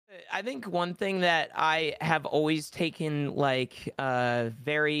I think one thing that I have always taken like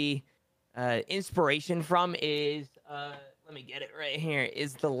very inspiration from is let me get it right here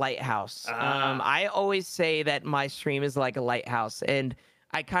is the lighthouse. Ah, I always say that my stream is like a lighthouse, and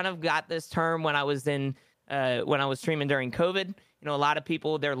I kind of got this term when I was streaming during COVID. A lot of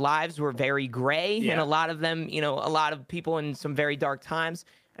people, their lives were very gray, and a yeah, lot of them, a lot of people in some very dark times.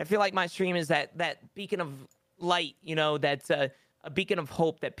 I feel like my stream is that beacon of light, that's a beacon of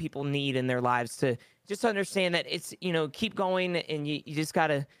hope that people need in their lives to just understand that it's, keep going, and you just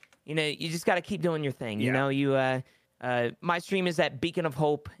gotta, you just gotta keep doing your thing. yeah, My stream is that beacon of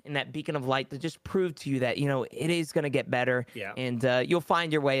hope and that beacon of light to just prove to you that, it is gonna get better, yeah. and you'll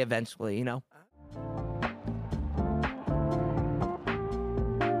find your way eventually.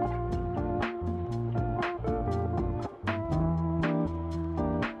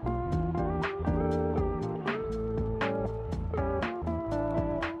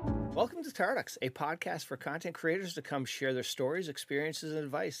 Welcome to Tardux, a podcast for content creators to come share their stories, experiences, and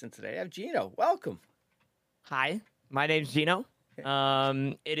advice. And today I have Gino. Welcome. Hi, my name's Gino.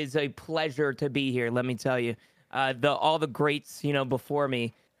 It is a pleasure to be here. Let me tell you, all the greats, before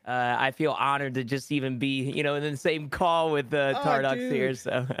me. I feel honored to just even be, in the same call with Oh, Tardux here. dude.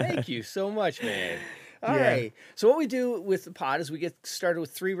 So, Thank you so much, man. All yeah, right. So what we do with the pod is we get started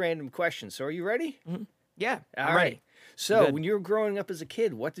with 3 random questions. So are you ready? yeah, All I'm right. ready. I'm So good. when you were growing up as a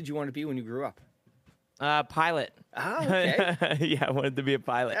kid, what did you want to be when you grew up? Pilot. Ah, okay. Yeah, I wanted to be a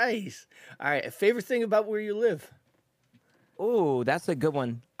pilot. Nice. All right. A favorite thing about where you live? Oh, that's a good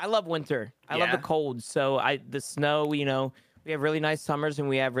one. I love winter. I love the Yeah. cold. So the snow. We have really nice summers and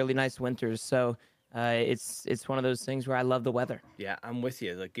we have really nice winters. So it's one of those things where I love the weather. Yeah, I'm with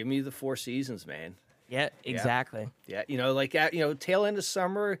you. Like, give me the 4 seasons, man. Yeah, Yeah. exactly. Yeah, like at tail end of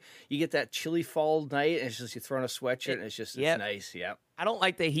summer, you get that chilly fall night, and it's just you throw on a sweatshirt, and it's Yep. nice. Yeah, I don't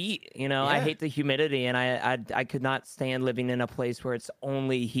like the heat. I yeah, hate the humidity, and I could not stand living in a place where it's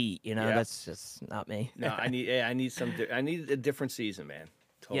only heat. yeah. That's just not me. No, I need a different season, man.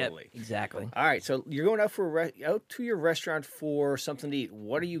 Yep, Totally. exactly. All right, so you're going out out to your restaurant for something to eat.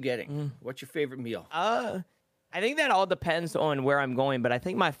 What are you getting? What's your favorite meal? I think that all depends on where I'm going, but I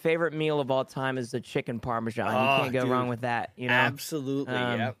think my favorite meal of all time is the chicken parmesan. You Oh, can't go wrong dude, with that. absolutely.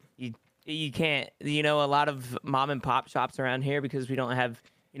 Yep. You can't. A lot of mom and pop shops around here because we don't have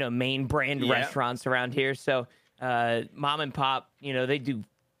main brand Yeah. restaurants around here. So mom and pop, they do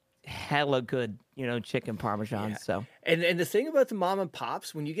hella good chicken parmesan. Yeah. So And the thing about the mom and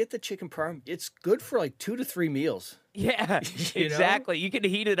pops, when you get the chicken parm, it's good for like 2 to 3 meals. yeah, You know? exactly. You can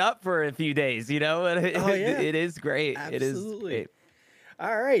heat it up for a few days. And Oh, yeah. it is great. It is Absolutely. great.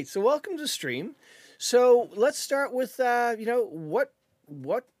 All right, so welcome to stream. So let's start with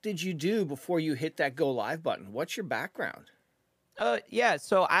what did you do before you hit that go live button? What's your background? Yeah,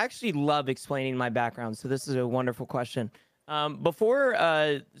 so I actually love explaining my background. So this is a wonderful question. Before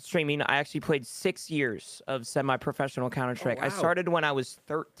streaming, I actually played 6 years of semi-professional Counter-Strike. I wow. started when I was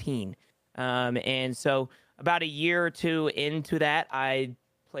 13. And so about a year or two into that, I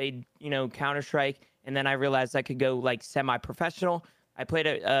played, Counter-Strike, and then I realized I could go like semi-professional. I played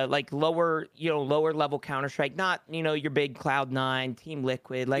a like lower level Counter-Strike, not, your big Cloud9, Team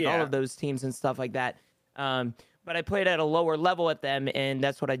Liquid, like all Yeah. of those teams and stuff like that. But I played at a lower level at them, and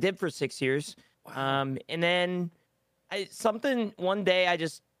that's what I did for 6 years. Wow. And then one day I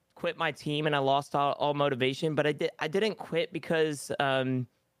just quit my team and I lost all motivation, but I didn't quit because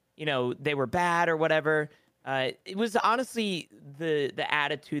they were bad or whatever. It was honestly the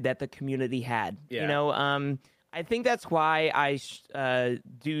attitude that the community had. Yeah. I think that's why I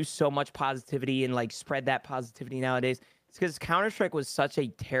do so much positivity and like spread that positivity nowadays. It's because Counter-Strike was such a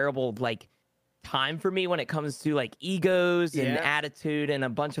terrible like time for me when it comes to like egos and Yeah. attitude and a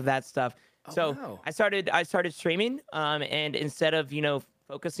bunch of that stuff. Oh, So wow. I started streaming, and instead of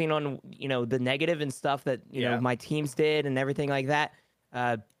focusing on the negative and stuff that Yeah. my teams did and everything like that,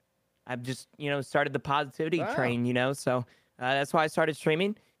 I've just started the positivity Wow. train. So that's why I started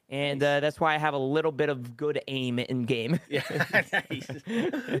streaming, and Nice. that's why I have a little bit of good aim in game. Yeah. Nice.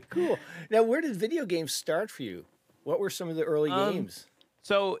 Cool. Now, where did video games start for you? What were some of the early games?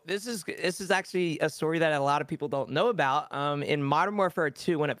 So this is actually a story that a lot of people don't know about. In Modern Warfare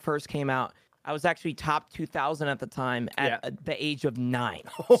 2, when it first came out, I was actually top 2,000 at the time at Yeah. the age of 9.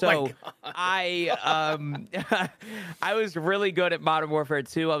 Oh my So God. I was really good at Modern Warfare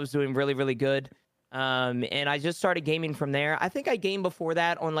 2. I was doing really, really good. And I just started gaming from there. I think I gamed before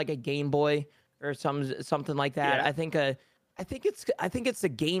that on like a Game Boy or something like that. Yeah. I think I think it's the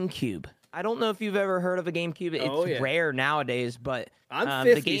GameCube. I don't know if you've ever heard of a GameCube. Oh, It's yeah. rare nowadays, but I'm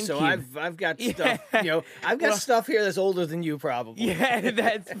the 50, so GameCube. I've got Yeah. stuff, I've got Well, stuff here that's older than you probably. yeah,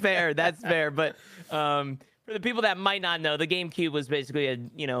 that's fair. That's fair. But for the people that might not know, the GameCube was basically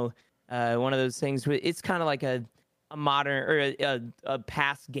one of those things. It's kind of like a modern or a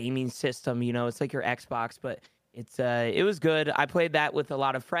past gaming system. It's like your Xbox, but it was good. I played that with a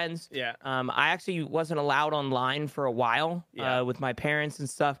lot of friends. Yeah. I actually wasn't allowed online for a while Yeah. with my parents and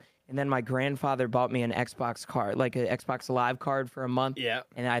stuff. And then my grandfather bought me an Xbox card, like an Xbox Live card for a month. Yeah.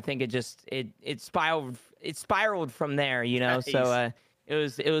 And I think it spiraled from there, Nice. So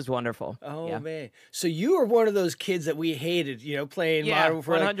it was wonderful. Oh Yeah. man. So you were one of those kids that we hated, playing Yeah, Modern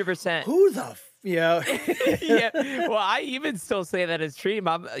Warfare. Like, 100%. who the Yeah. Well, I even still say that as stream.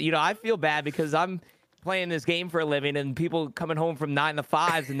 I feel bad because I'm playing this game for a living and people coming home from 9 to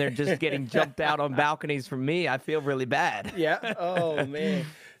 5s and they're just getting jumped out on balconies from me. I feel really bad. Yeah. Oh man.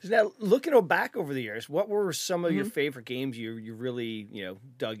 So now looking back over the years, what were some of your favorite games you really,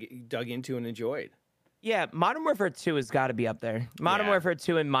 dug into and enjoyed? Yeah, Modern Warfare 2 has got to be up there. Modern Yeah. Warfare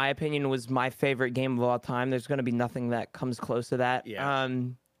 2, in my opinion, was my favorite game of all time. There's going to be nothing that comes close to that. Yeah.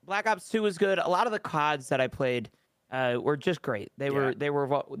 Black Ops 2 was good. A lot of the CODs that I played were just great. They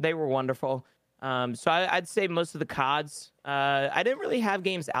were wonderful. So I'd say most of the CODs. I didn't really have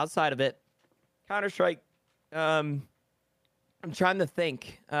games outside of it. Counter-Strike. I'm trying to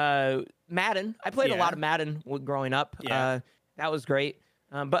think. Madden. I played a lot of Madden growing up. Yeah. That was great.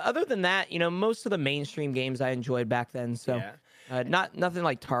 But other than that, most of the mainstream games I enjoyed back then. So nothing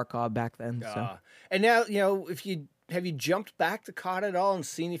like Tarkov back then. So And now, if you have you jumped back to COD at all and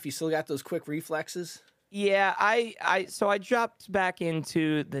seen if you still got those quick reflexes? yeah, so I dropped back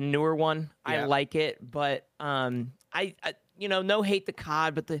into the newer one. Yeah. I like it, but I no hate the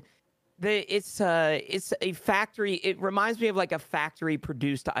COD, but it's a factory. It reminds me of like a factory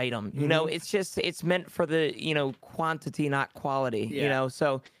produced item. It's meant for the quantity, not quality. Yeah.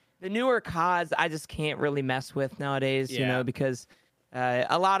 So the newer CODs I just can't really mess with nowadays. Yeah. Because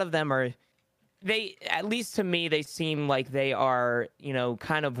a lot of them are. At least to me, they seem like they are,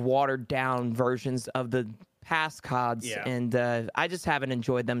 kind of watered down versions of the past CODs, Yeah. and I just haven't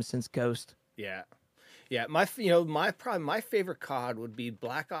enjoyed them since Ghost. Yeah. Yeah, my favorite COD would be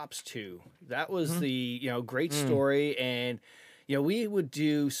Black Ops 2. That was the, great story, and we would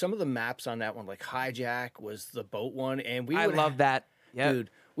do some of the maps on that one, like Hijack was the boat one, and I love that. Yeah.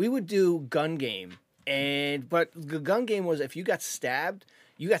 Dude, we would do gun game, but the gun game was if you got stabbed,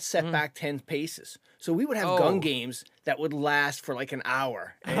 you got set back 10 paces. So we would have gun games that would last for like an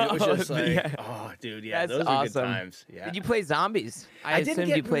hour. And it was just like, dude, yeah, That's those are awesome. good times. Yeah. Did you play zombies? I didn't assumed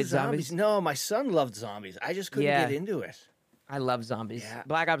get you played into zombies. No, my son loved zombies. I just couldn't Yeah. get into it. I love zombies. Yeah.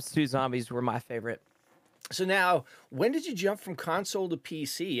 Black Ops 2 zombies were my favorite. So now, when did you jump from console to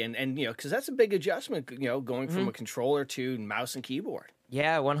PC? And because that's a big adjustment, going from a controller to mouse and keyboard.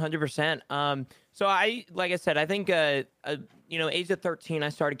 Yeah, 100%. So like I said, I think, age of 13, I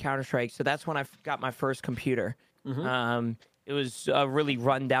started Counter-Strike. So that's when I got my first computer. It was a really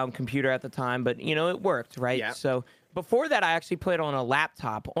run-down computer at the time, but, it worked, right? Yeah. So before that, I actually played on a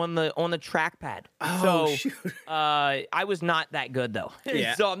laptop on the trackpad. Oh, so, shoot. I was not that good, though.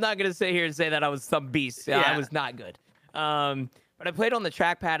 Yeah. So I'm not going to sit here and say that I was some beast. Yeah. I was not good. But I played on the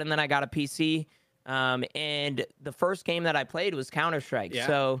trackpad, and then I got a PC. And the first game that I played was Counter-Strike. Yeah.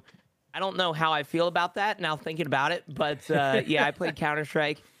 So I don't know how I feel about that now thinking about it. But yeah, I played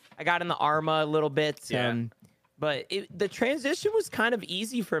Counter-Strike. I got in the Arma a little bit. Yeah. But the transition was kind of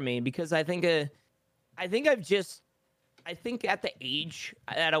easy for me because I think at the age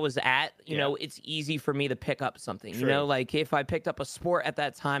that I was at, it's easy for me to pick up something. True. Like if I picked up a sport at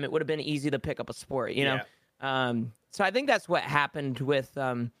that time, it would have been easy to pick up a sport. Yeah. So I think that's what happened with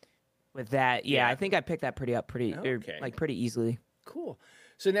that. Yeah, Yeah. I think I picked that pretty easily. Cool.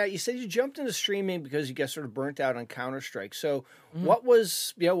 So now you said you jumped into streaming because you got sort of burnt out on Counter-Strike. So Mm-hmm. what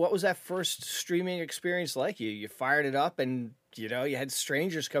was that first streaming experience like? You fired it up and, you had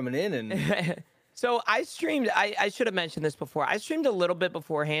strangers coming in and So I streamed. I should have mentioned this before. I streamed a little bit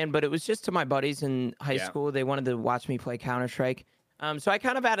beforehand, but it was just to my buddies in high Yeah. school. They wanted to watch me play Counter-Strike. So I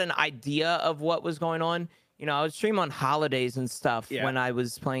kind of had an idea of what was going on. I would stream on holidays and stuff Yeah. when I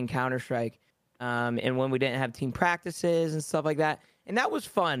was playing Counter-Strike, and when we didn't have team practices and stuff like that. And that was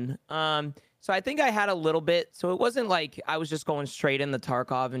fun. So I think I had a little bit. So it wasn't like I was just going straight into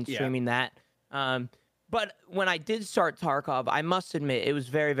Tarkov and Yeah. streaming that. But when I did start Tarkov, I must admit it was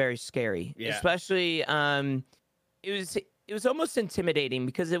very, very scary. Yeah. Especially, it was almost intimidating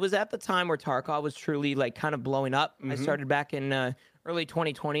because it was at the time where Tarkov was truly like kind of blowing up. I started back in early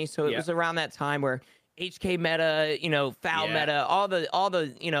 2020, so it Yeah. was around that time where HK Meta, Foul Yeah. Meta, all the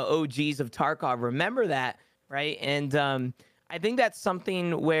OGs of Tarkov remember that, right? And I think that's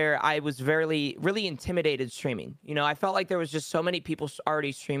something where I was very really intimidated streaming. I felt like there was just so many people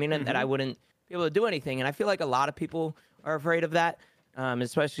already streaming it that I Hmm. wouldn't be able to do anything, and I feel like a lot of people are afraid of that,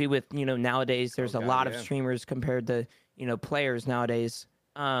 especially with nowadays Oh there's a God, lot of yeah. streamers compared to players nowadays.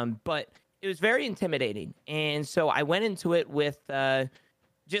 But it was very intimidating, and so I went into it with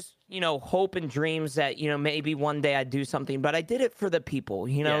just hope and dreams that maybe one day I'd do something, but I did it for the people.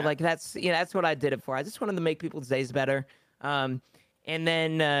 Yeah. Like that's what I did it for. I just wanted to make people's days better. And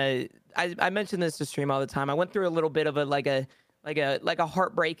then I mention this to stream all the time. I went through a little bit of a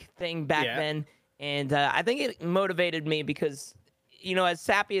heartbreak thing back Yeah. then, and I think it motivated me because as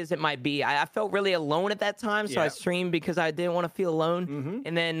sappy as it might be, I felt really alone at that time. So I Yeah. streamed because I didn't want to feel alone. Hmm.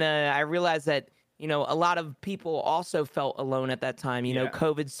 And then I realized that a lot of people also felt alone at that time. Yeah.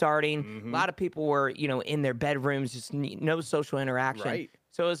 COVID starting, a Hmm. lot of people were in their bedrooms, just no social interaction. Right.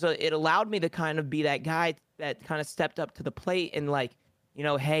 So it allowed me to kind of be that guy that kind of stepped up to the plate and like,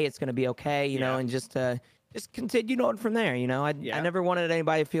 hey, it's gonna be okay, Yeah. and just continued on from there. I Yeah. never wanted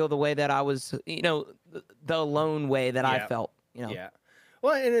anybody to feel the way that I was, the alone way that I Yeah. felt. Yeah.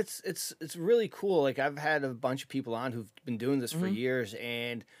 Well, and it's really cool. Like I've had a bunch of people on who've been doing this for Mhm. years,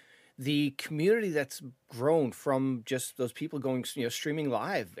 and the community that's grown from just those people going, streaming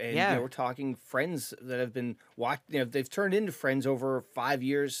live, and Yeah. we're talking friends that have been they've turned into friends over 5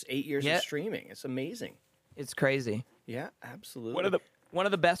 years, 8 years Yeah. of streaming. It's amazing. It's crazy. Yeah, absolutely. One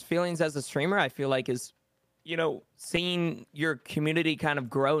of the best feelings as a streamer, I feel like, is seeing your community kind of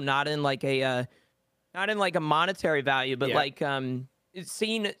grow, not in like a monetary value, but Yeah. like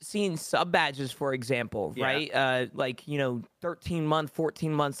seeing sub badges, for example, Yeah. right? 13-month,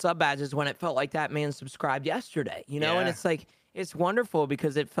 14-month sub badges when it felt like that man subscribed yesterday, and Yeah. it's like it's wonderful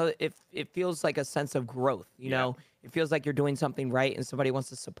because it feels like a sense of growth, Yeah. It feels like you're doing something right and somebody wants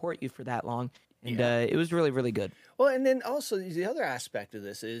to support you for that long. And Yeah. it was really, really good. Well, and then also the other aspect of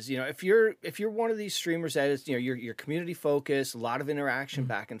this is, if you're one of these streamers that is, you're community focused, a lot of interaction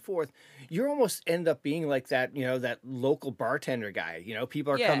back and forth, you almost end up being like that, that local bartender guy.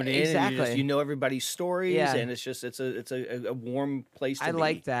 People are Yeah, coming in and exactly. you know everybody's stories, Yeah. and it's a warm place to I be.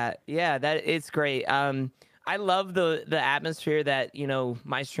 like that. Yeah, that it's great. I love the atmosphere that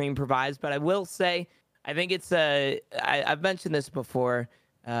my stream provides, but I will say I think it's I've mentioned this before.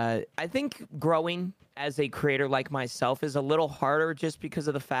 I think growing as a creator like myself is a little harder just because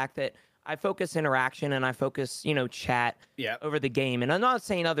of the fact that I focus interaction and I focus chat Yeah. over the game. And I'm not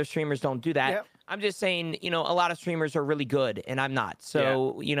saying other streamers don't do that. Yep. I'm just saying a lot of streamers are really good and I'm not.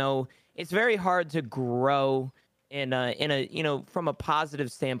 So it's very hard to grow in a from a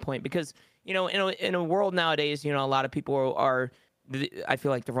positive standpoint because in a world nowadays a lot of people are I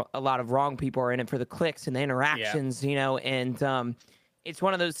feel like a lot of wrong people are in it for the clicks and the interactions, and it's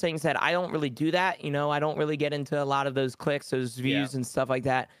one of those things that I don't really do that. I don't really get into a lot of those clicks, those views and stuff like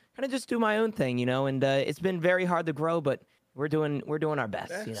that. Kind of just do my own thing, and it's been very hard to grow, but we're doing our best,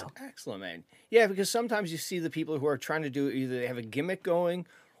 That's excellent, man. Yeah, because sometimes you see the people who are trying to do either they have a gimmick going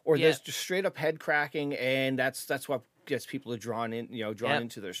or Yeah. there's just straight up head cracking, and that's what gets people to drawn Yep.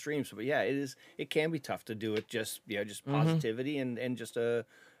 into their streams. But yeah, it can be tough to do it just Mm-hmm. positivity and just a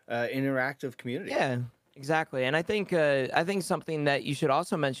interactive community. Yeah, exactly. And I think something that you should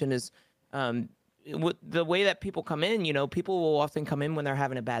also mention is the way that people come in. People will often come in when they're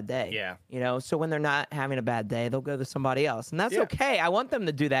having a bad day. Yeah. So when they're not having a bad day, they'll go to somebody else, and that's Yeah. okay. I want them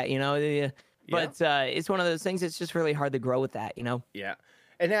to do that. But it's one of those things. It's just really hard to grow with that. Yeah.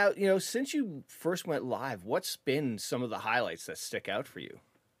 And now, since you first went live, what's been some of the highlights that stick out for you?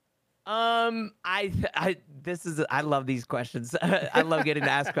 I love these questions. I love getting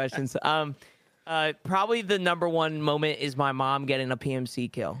to ask questions. Probably the number one moment is my mom getting a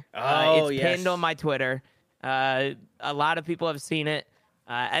PMC kill. Oh, It's yes. pinned on my Twitter. A lot of people have seen it.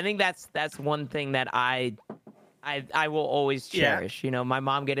 I think that's one thing that I will always Yeah. cherish. My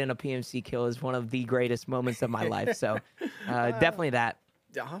mom getting a PMC kill is one of the greatest moments of my life. So definitely that.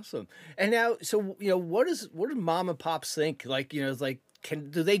 Awesome. And now, so what do mom and pops think? Like,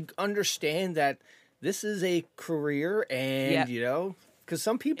 do they understand that this is a career and because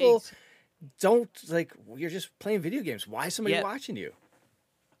some people It's- don't you're just playing video games. Why is somebody Yeah. watching you?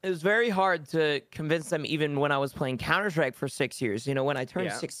 It was very hard to convince them even when I was playing Counter-Strike for 6 years. When I turned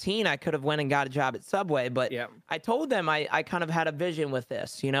Yeah. 16, I could have went and got a job at Subway, but Yeah. I told them I kind of had a vision with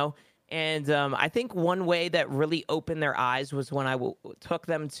this, And I think one way that really opened their eyes was when I took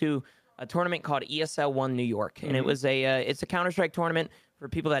them to a tournament called ESL One New York, and it was it's a Counter-Strike tournament for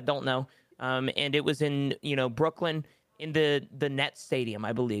people that don't know, and it was in Brooklyn, in the Net Stadium,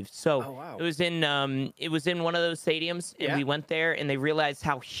 I believe. So Oh, wow. it was in one of those stadiums, and Yeah. we went there, and they realized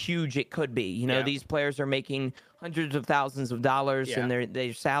how huge it could be. You know, Yeah. these players are making hundreds of thousands of dollars, Yeah. and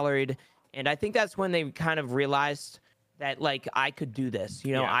they're salaried. And I think that's when they kind of realized that like I could do this.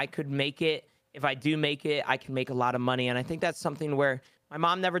 You know, Yeah. I could make it. If I do make it, I can make a lot of money. And I think that's something where my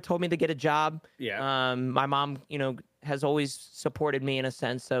mom never told me to get a job. Yeah. My mom, has always supported me in a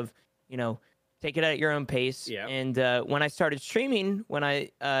sense of, take it at your own pace. Yeah. And when I started streaming,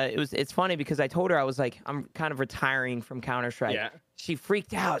 it's funny because I told her I was like, I'm kind of retiring from Counter Strike. Yeah. She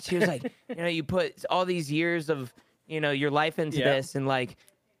freaked out. She was like, you put all these years of, your life into Yeah. this, and like,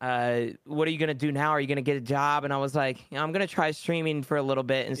 what are you gonna do now? Are you gonna get a job? And I was like, I'm gonna try streaming for a little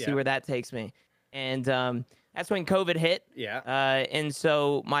bit and see Yeah. where that takes me. And that's when COVID hit. Yeah. And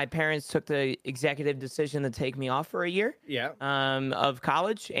so my parents took the executive decision to take me off for a year Yeah. of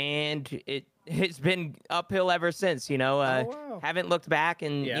college, and it's been uphill ever since. wow. Haven't looked back,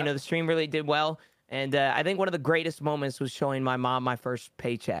 and Yeah. the stream really did well. And I think one of the greatest moments was showing my mom my first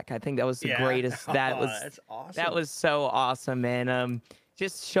paycheck. I think that was the Yeah. greatest. That was That's awesome. that was so awesome, man.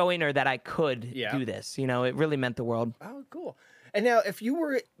 Just showing her that I could Yeah. do this. It really meant the world. Oh, cool. And now, if you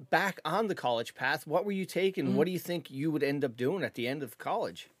were back on the college path, what were you taking? Mm-hmm. What do you think you would end up doing at the end of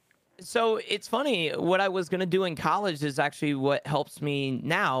college? So it's funny. What I was gonna do in college is actually what helps me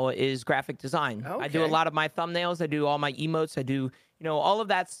now is graphic design. I do a Okay. lot of my thumbnails. I do all my emotes. I do all of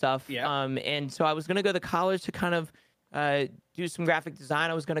that stuff. Yeah. And so I was gonna go to college to kind of do some graphic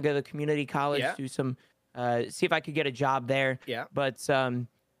design. I was gonna go to community college, Yeah. do some see if I could get a job there. Yeah. But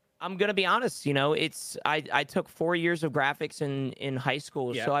I'm gonna be honest. I took 4 years of graphics in high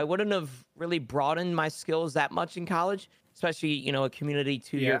school, Yeah. so I wouldn't have really broadened my skills that much in college, especially a community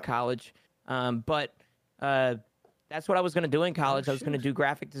 2-year Yeah. college. But that's what I was gonna do in college. I was gonna shoot. do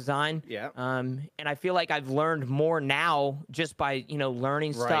graphic design. Yeah. And I feel like I've learned more now just by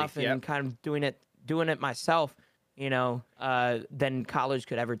learning Right, stuff and yep. kind of doing it myself. Than college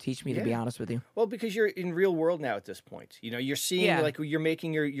could ever teach me. To be Yeah. honest with you. Well, because you're in real world now at this point. You're seeing Yeah. like you're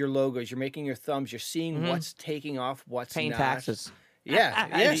making your logos, you're making your thumbs, you're seeing what's taking off, what's Paying not. taxes. Yeah.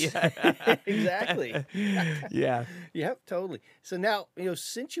 Yes. Yeah. Exactly. Yeah. Yep. Totally. So now,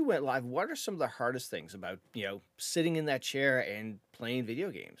 since you went live, what are some of the hardest things about sitting in that chair and playing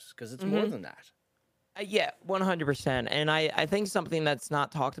video games? Because it's more than that. Yeah, 100%. And I think something that's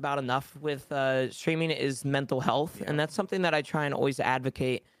not talked about enough with streaming is mental health. And that's something that I try and always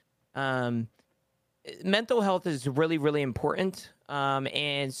advocate. Mental health is really, really important.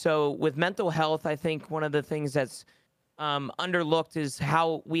 And so with mental health, I think one of the things that's underlooked is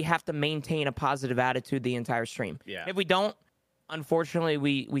how we have to maintain a positive attitude the entire stream. Yeah. If we don't, unfortunately,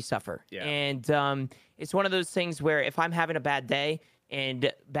 we suffer. Yeah. And it's one of those things where if I'm having a bad day,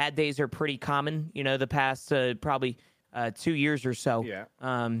 and bad days are pretty common, the past probably 2 years or so.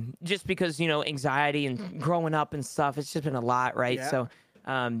 Yeah. Just because, anxiety and growing up and stuff, it's just been a lot, right? Yeah. So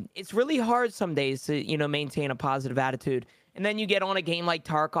it's really hard some days to, maintain a positive attitude. And then you get on a game like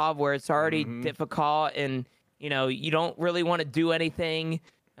Tarkov where it's already difficult and, you don't really want to do anything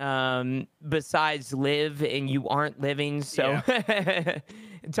besides live, and you aren't living. So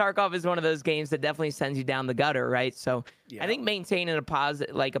Tarkov is one of those games that definitely sends you down the gutter, right? So Yeah. I think maintaining a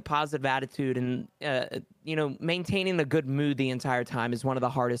positive attitude and maintaining a good mood the entire time is one of the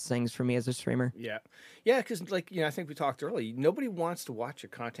hardest things for me as a streamer. Yeah. Yeah, because I think we talked earlier. Nobody wants to watch a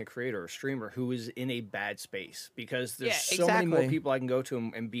content creator or streamer who is in a bad space because there's Yeah, so many more exactly. people I can go to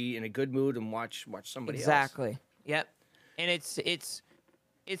and be in a good mood and watch somebody else. Exactly. Yep. And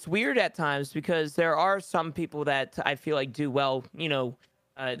it's weird at times because there are some people that I feel like do well.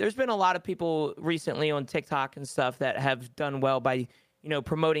 There's been a lot of people recently on TikTok and stuff that have done well by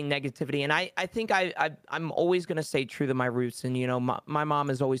promoting negativity, and I think I'm always gonna stay true to my roots. And my mom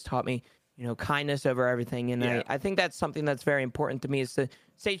has always taught me kindness over everything, and Yeah. I think that's something that's very important to me is to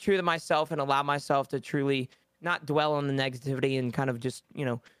stay true to myself and allow myself to truly not dwell on the negativity and kind of just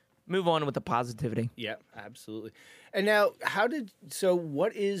move on with the positivity. Yeah, absolutely. And now,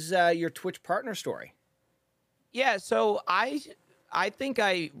 what is your Twitch partner story? Yeah, so I think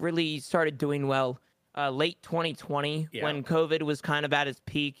I really started doing well late 2020 Yeah. when COVID was kind of at its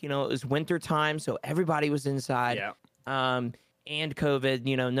peak. It was winter time, so everybody was inside. Yeah. And COVID,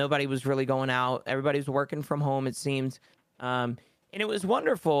 nobody was really going out. Everybody was working from home, it seemed. And it was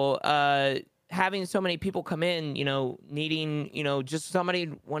wonderful having so many people come in, needing, just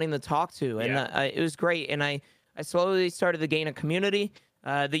somebody wanting to talk to. And Yeah. it was great. And I slowly started to gain a community.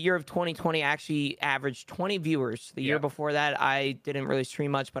 The year of 2020 actually averaged 20 viewers. The year Yeah. before that, I didn't really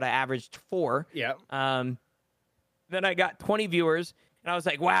stream much, but I averaged 4. Yeah. Then I got 20 viewers, and I was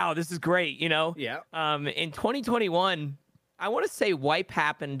like, wow, this is great, you know. Yeah. In 2021, I want to say wipe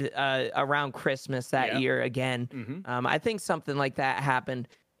happened around Christmas that Yeah. year again. Mm-hmm. I think something like that happened,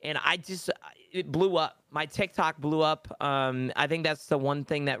 and it blew up. My TikTok blew up. I think that's the one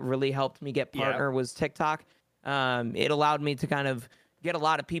thing that really helped me get Yeah. partner was TikTok. It allowed me to kind of get a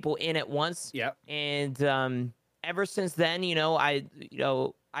lot of people in at once, Yeah. and ever since then,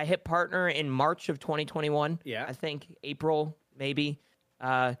 I hit partner in March of 2021. Yeah. I think April maybe.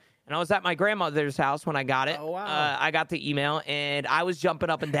 And I was at my grandmother's house when I got it. Oh, wow. I got the email and I was jumping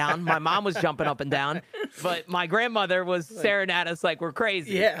up and down. My mom was jumping up and down, but my grandmother was staring at us like we're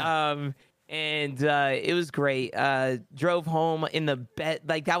crazy. Yeah. And it was great. Drove home in the bed.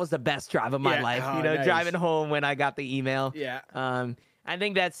 Like that was the best drive of my Yeah. life, Oh, nice. driving home when I got the email. Yeah. I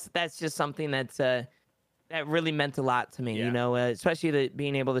think that's just something that really meant a lot to me, Yeah. especially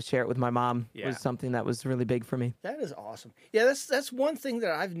being able to share it with my mom Yeah. was something that was really big for me. That is awesome. Yeah, that's one thing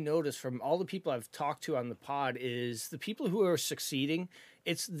that I've noticed from all the people I've talked to on the pod is the people who are succeeding.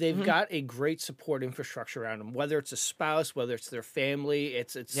 They've Mm-hmm. got a great support infrastructure around them. Whether it's a spouse, whether it's their family,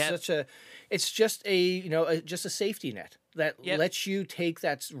 it's just a safety net that Yep. lets you take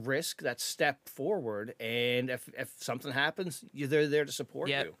that risk, that step forward, and if something happens, they're there to support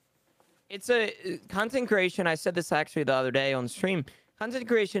Yep. you. It's a content creation. I said this actually the other day on stream. Content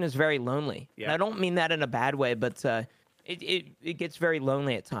creation is very lonely. Yeah. And I don't mean that in a bad way, but it gets very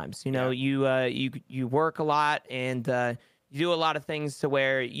lonely at times. Yeah. You work a lot and you do a lot of things to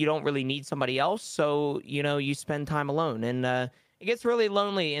where you don't really need somebody else. So, you spend time alone. And it gets really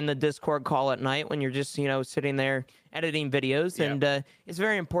lonely in the Discord call at night when you're just, sitting there editing videos. Yeah. And it's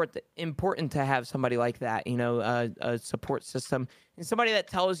very important to have somebody like that, a support system. And somebody that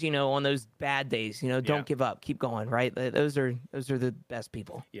tells on those bad days, Yeah. don't give up, keep going, right? Those are the best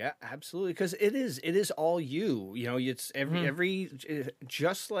people. Yeah, absolutely. Because it is all you. It's every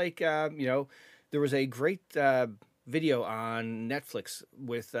just like there was a great video on Netflix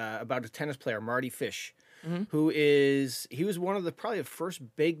with about a tennis player, Marty Fish, he was one of probably the first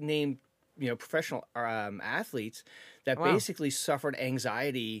big name professional athletes that Wow. basically suffered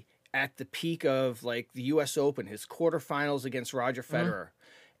anxiety at the peak of like the U.S. Open, his quarterfinals against Roger Federer.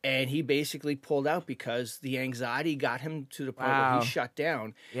 And he basically pulled out because the anxiety got him to the point where Wow. he shut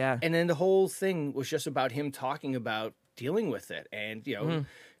down. Yeah. And then the whole thing was just about him talking about dealing with it. And,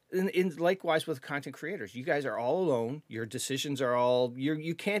 in likewise with content creators, you guys are all alone. Your decisions are all,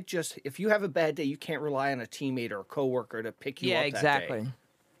 you can't just, if you have a bad day, you can't rely on a teammate or a coworker to pick you Yeah, up exactly. that day.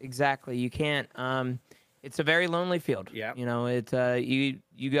 Exactly. You can't. It's a very lonely field. Yeah.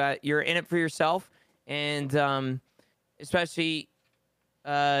 You're in it for yourself, and especially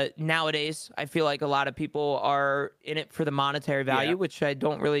nowadays, I feel like a lot of people are in it for the monetary value, Yeah. which I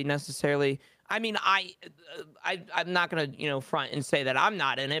don't really necessarily. I mean, I'm not gonna front and say that I'm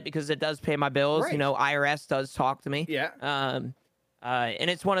not in it because it does pay my bills. Right. IRS does talk to me. Yeah. And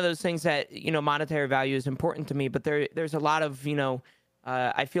it's one of those things that monetary value is important to me, but there's a lot of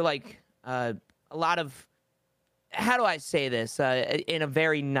I feel like a lot of, how do I say this in a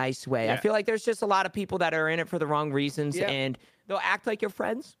very nice way? I Yeah. feel like there's just a lot of people that are in it for the wrong reasons, Yeah. and they'll act like your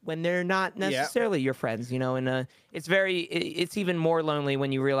friends when they're not necessarily your friends, and it's even more lonely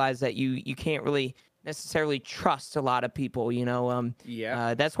when you realize that you can't really necessarily trust a lot of people,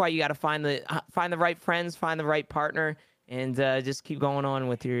 Yeah. that's why you got to find the right friends, find the right partner, and just keep going on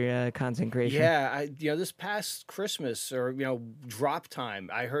with your content creation. Yeah, this past Christmas or drop time,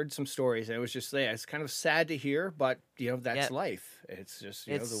 I heard some stories and it was just it's kind of sad to hear, but that's Yep. life. It's just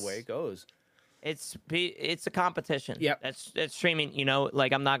the It's- way it goes. It's a competition. Yep. That's streaming.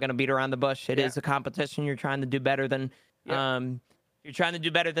 Like I'm not gonna beat around the bush. It is Yeah. a competition. You're trying to do better than, Yep. you're trying to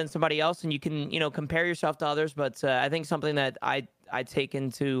do better than somebody else, and you can compare yourself to others. But I think something that I take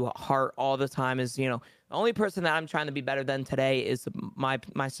into heart all the time is the only person that I'm trying to be better than today is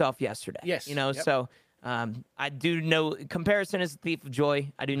myself yesterday. Yes. Yep. So I do know comparison is a thief of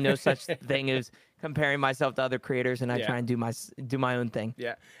joy. I do no such thing as comparing myself to other creators, and I Yeah. try and do my own thing.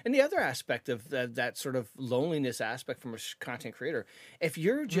 Yeah. And the other aspect of that sort of loneliness aspect from a content creator, if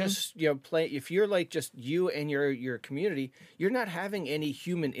you're just, if you're like just you and your community, you're not having any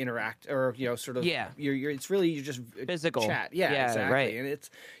human interact or, sort of, Yeah. it's really, you're just Physical. chat. Yeah, Yeah, exactly. right. And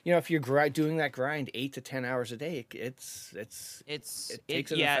it's, if you're doing that grind 8 to 10 hours a day, it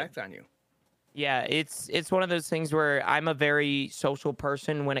takes an effect on you. Yeah, it's one of those things where I'm a very social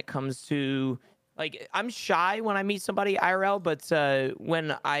person when it comes to, like, I'm shy when I meet somebody IRL, but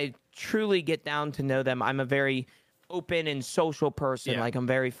when I truly get down to know them, I'm a very open and social person. Yeah. Like I'm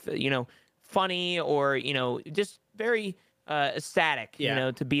very funny or just very ecstatic,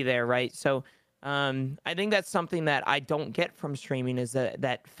 Yeah. to be there, right? So I think that's something that I don't get from streaming is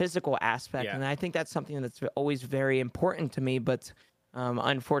that physical aspect, Yeah. and I think that's something that's always very important to me. But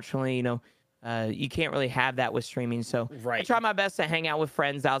unfortunately, you can't really have that with streaming. So I Right. try my best to hang out with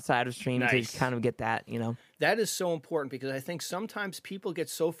friends outside of stream to Nice. kind of get that. That is so important because I think sometimes people get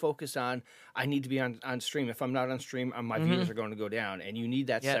so focused on I need to be on stream. If I'm not on stream, my viewers are going to go down, and you need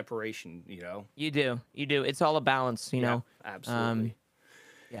that Yep. separation. You do. It's all a balance. Yeah, absolutely.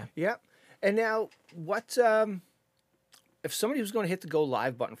 Yeah. Yep. And now, what if somebody was going to hit the go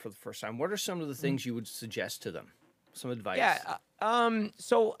live button for the first time? What are some of the things you would suggest to them? Some advice. Yeah.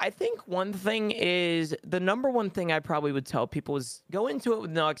 So I think one thing is the number one thing I probably would tell people is go into it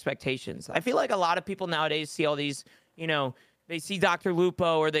with no expectations. I feel like a lot of people nowadays see all these, they see Dr.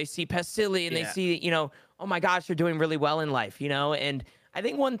 Lupo or they see Pestilli and they Yeah. see, oh my gosh, you're doing really well in life, and I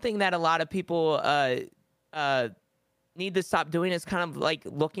think one thing that a lot of people need to stop doing is kind of like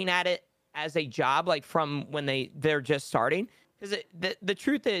looking at it as a job, like from when they're just starting. Because the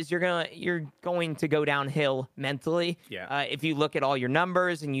truth is, you're going to go downhill mentally. Yeah. If you look at all your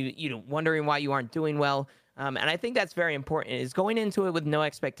numbers and you wondering why you aren't doing well. And I think that's very important. Is going into it with no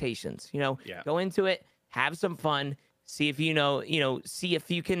expectations. Yeah. Go into it, have some fun, see if see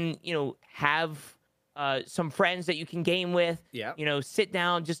if you can have some friends that you can game with. Yeah. Sit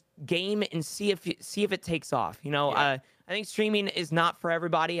down, just game and see if it takes off. Yeah. I think streaming is not for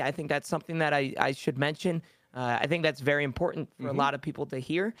everybody. I think that's something that I should mention. I think that's very important for a lot of people to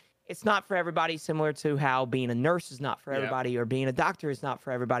hear. It's not for everybody, similar to how being a nurse is not for everybody or being a doctor is not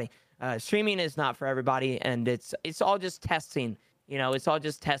for everybody. Streaming is not for everybody, and it's all just testing. It's all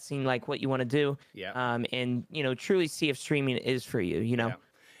just testing like what you want to do. Yeah. And truly see if streaming is for you. Yeah.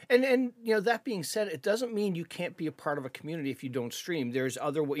 And that being said, it doesn't mean you can't be a part of a community if you don't stream. There's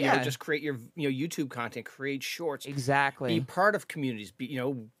other ways. Just create your YouTube content, create shorts, Exactly. be part of communities.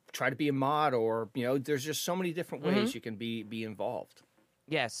 Try to be a mod, or there's just so many different ways you can be involved.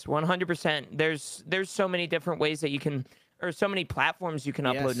 Yes, 100%. There's so many different ways that you can, or so many platforms you can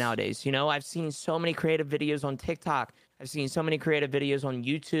upload Yes. nowadays. I've seen so many creative videos on TikTok. I've seen so many creative videos on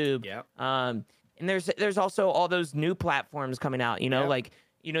YouTube. Yep. And there's also all those new platforms coming out. Yep. Like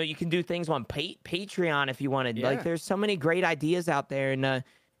you can do things on Patreon if you wanted. Yeah. Like there's so many great ideas out there, and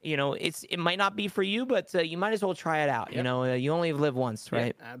it might not be for you, but you might as well try it out. Yep. You only live once,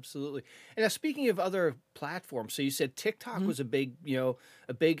 right? Yeah, absolutely. And now, speaking of other platforms, so you said TikTok was a big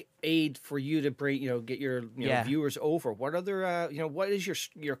aid for you to bring, get your viewers over. What other, what is your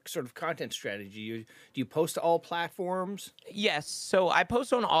sort of content strategy? Do you post to all platforms? Yes. So I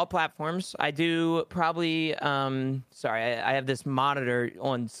post on all platforms. I do probably, sorry, I have this monitor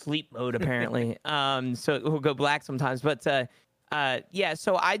on sleep mode apparently. So it will go black sometimes, but, yeah,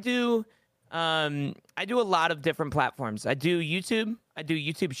 so I do a lot of different platforms. I do YouTube. I do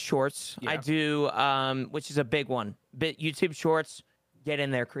YouTube Shorts. Yeah. I do, which is a big one. YouTube Shorts, get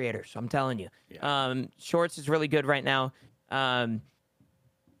in there, creators. I'm telling you. Yeah. Shorts is really good right now.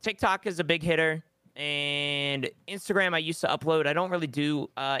 TikTok is a big hitter. And Instagram, I used to upload. I don't really do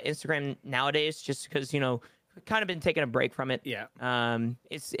Instagram nowadays just because, kind of been taking a break from it. Yeah.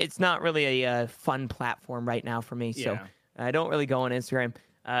 It's not really a fun platform right now for me. So Yeah. I don't really go on Instagram.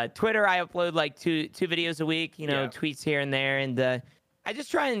 Twitter, I upload like two videos a week, Yeah. tweets here and there. And I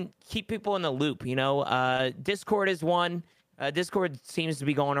just try and keep people in the loop, Discord is one. Discord seems to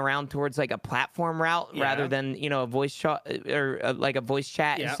be going around towards like a platform route rather than, a voice chat or like a voice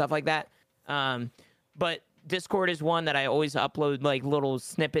chat and Yeah. stuff like that. But Discord is one that I always upload like little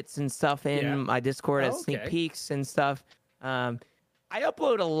snippets and stuff in Yeah. my Discord as sneak Okay. peeks and stuff. I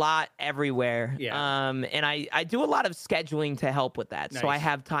upload a lot everywhere. Yeah. And I do a lot of scheduling to help with that. So I Nice.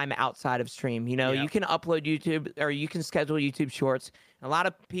 have time outside of stream. Yeah. You can upload YouTube or you can schedule YouTube shorts. A lot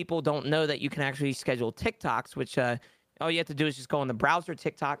of people don't know that you can actually schedule TikToks, which all you have to do is just go in the browser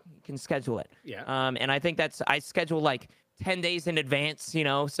TikTok, you can schedule it. Yeah. And I think I schedule like 10 days in advance,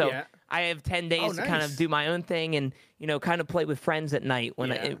 so Yeah. I have 10 days to kind nice. of do my own thing and, kind of play with friends at night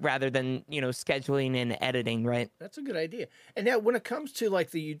Yeah. rather than, scheduling and editing, right? That's a good idea. And now, when it comes to like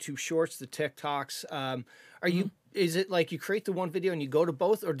the YouTube Shorts, the TikToks, are you? Is it like you create the one video and you go to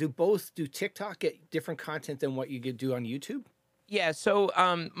both, or do TikTok get different content than what you could do on YouTube? Yeah, so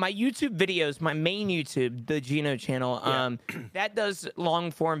my YouTube videos, my main YouTube, the Gino channel, that does long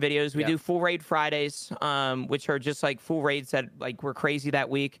form videos. We Yeah. do full raid Fridays, which are just like full raids that like were crazy that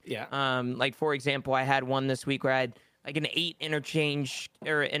week. Yeah. Like for example, I had one this week where I had like an 8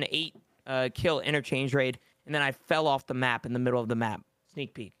 kill interchange raid, and then I fell off the map in the middle of the map.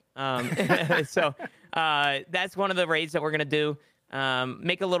 Sneak peek. So that's one of the raids that we're gonna do.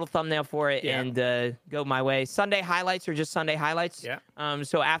 make a little thumbnail for it, and go my way. Sunday highlights are just Sunday highlights. Yeah.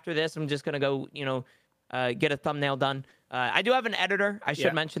 So after this, I'm just gonna go, get a thumbnail done. I do have an editor. I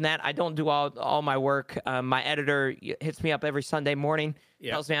should mention that. I don't do all my work. My editor hits me up every Sunday morning,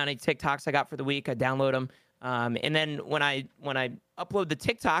 tells me how many TikToks I got for the week. I download them. And then when I upload the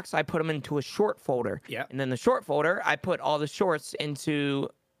TikToks, I put them into a short folder. Yeah. And then the short folder, I put all the shorts into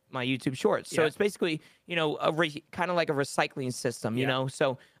my YouTube Shorts. So it's basically, kind of like a recycling system, you know?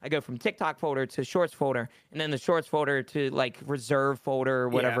 So I go from TikTok folder to Shorts folder, and then the Shorts folder to like reserve folder or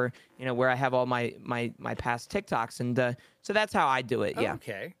whatever, where I have all my past TikToks. And so that's how I do it. Yeah.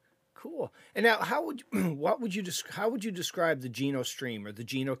 Okay. Cool. And now how would you describe the Geno stream or the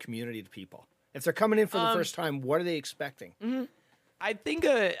Geno community to people? If they're coming in for the first time, what are they expecting? Mm-hmm. I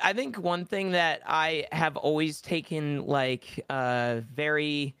think one thing that I have always taken like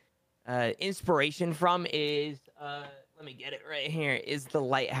very inspiration from is let me get it right here, is the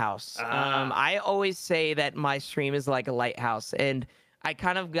lighthouse. I always say that my stream is like a lighthouse, and I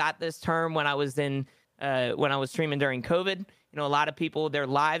kind of got this term when I was streaming during COVID. A lot of people, their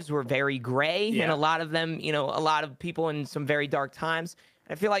lives were very gray, and a lot of them, a lot of people in some very dark times.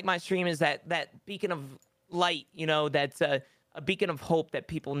 I feel like my stream is that beacon of light, that's a beacon of hope that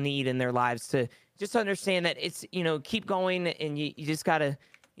people need in their lives to just understand that it's, keep going, and you just gotta,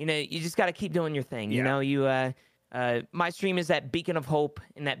 keep doing your thing. My stream is that beacon of hope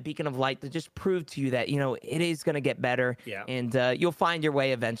and that beacon of light to just prove to you that, it is going to get better, and you'll find your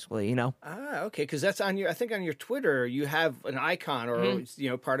way eventually, Okay. Cause that's I think on your Twitter, you have an icon or,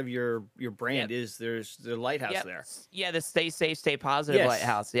 part of your brand is there's the lighthouse there. Yeah. The stay safe, stay positive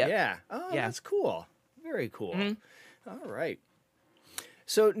lighthouse. Yep. Yeah. Oh, that's cool. Very cool. All right.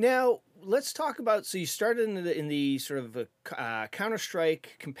 So now let's talk about. So you started in the sort of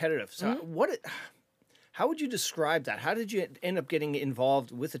Counter-Strike competitive. So how would you describe that? How did you end up getting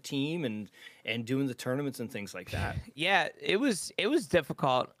involved with a team and doing the tournaments and things like that? Yeah, it was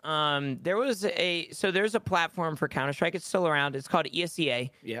difficult. There's a platform for Counter-Strike. It's still around. It's called ESEA.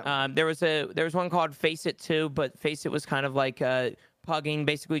 Yeah. There was one called Face It too, but Face It was kind of like pugging,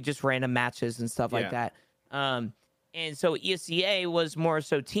 basically just random matches and stuff like that. And so ESEA was more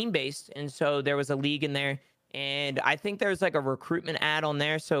so team-based, and so there was a league in there, and I think there's like a recruitment ad on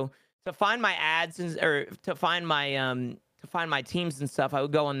there. So to find my ads or to find my teams and stuff, I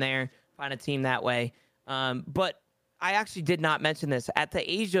would go on there, find a team that way. But I actually did not mention this. At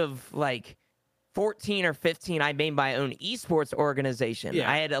the age of like 14 or 15, I made my own esports organization. Yeah.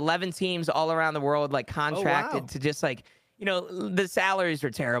 I had 11 teams all around the world, like contracted to just like, the salaries were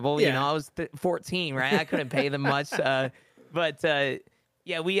terrible. I was 14, right? I couldn't pay them much. But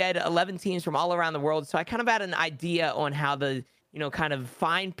we had 11 teams from all around the world. So I kind of had an idea on how to, kind of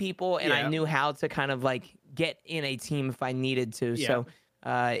find people, and I knew how to kind of like get in a team if I needed to. Yeah. So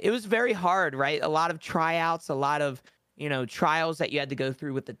it was very hard, right? A lot of tryouts, a lot of, trials that you had to go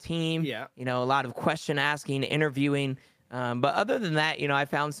through with the team. Yeah. A lot of question asking, interviewing. But other than that, I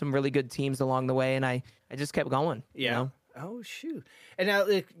found some really good teams along the way, and I just kept going. Yeah. Oh, shoot. And now,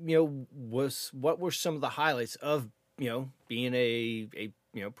 what were some of the highlights of, being a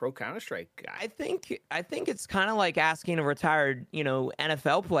pro Counter-Strike guy? I think it's kind of like asking a retired,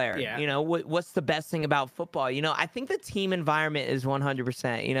 NFL player, what's the best thing about football? I think the team environment is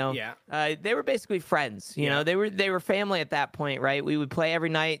 100%, they were basically friends, they were family at that point, right? We would play every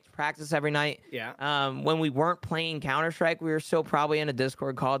night, practice every night. Yeah. When we weren't playing Counter-Strike, we were still probably in a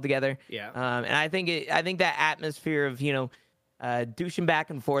Discord call together. Yeah. And I think that atmosphere of, douching back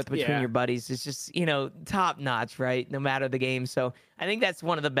and forth between your buddies is just, top notch, right? No matter the game. So I think that's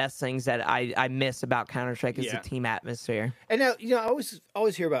one of the best things that I miss about Counter-Strike is the team atmosphere. And now, I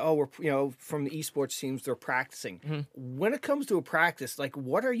always hear about, we're, from the esports teams, they're practicing. When it comes to a practice, like,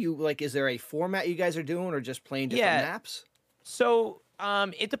 what are you, like, is there a format you guys are doing or just playing different maps? So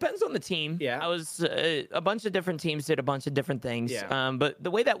it depends on the team. Yeah. I was, a bunch of different teams did a bunch of different things. Yeah. But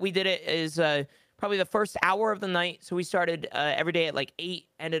the way that we did it is, probably the first hour of the night. So we started every day at like 8,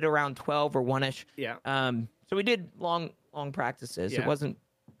 ended around 12 or 1-ish. Yeah. So we did long practices. Yeah. It wasn't,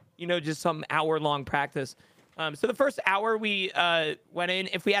 just some hour-long practice. So the first hour we went in.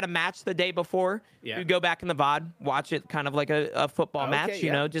 If we had a match the day before, we'd go back in the VOD, watch it kind of like a football match,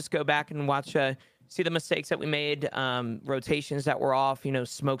 just go back and watch, see the mistakes that we made, rotations that were off,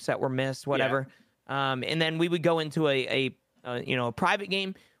 smokes that were missed, whatever. And then we would go into a private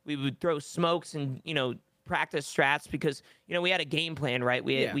game. We would throw smokes and, practice strats because, we had a game plan, right?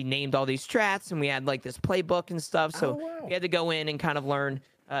 We named all these strats and we had like this playbook and stuff. So we had to go in and kind of learn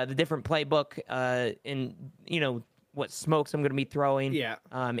the different playbook and, what smokes I'm going to be throwing. Yeah.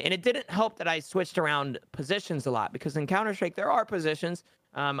 And it didn't help that I switched around positions a lot, because in Counter-Strike there are positions.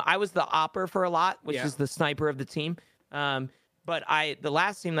 I was the opper for a lot, which Yeah. is the sniper of the team. But the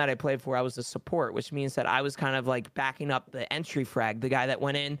last team that I played for, I was a support, which means that I was kind of like backing up the entry frag, the guy that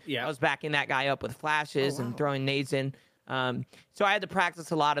went in. Yeah. I was backing that guy up with flashes Oh, wow. and throwing nades in. So I had to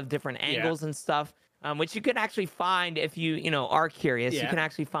practice a lot of different angles and stuff, which you can actually find if you are curious. You Yeah. can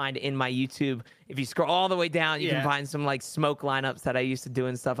actually find in my YouTube. If you scroll all the way down, you Yeah. can find some like smoke lineups that I used to do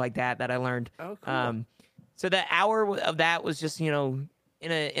and stuff like that I learned. Oh, cool. So the hour of that was just in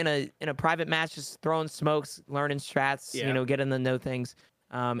a private match, just throwing smokes, learning strats, Yeah. getting to know things.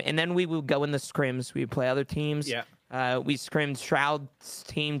 And then we would go in the scrims. We would play other teams. Yeah. We scrimmed Shroud's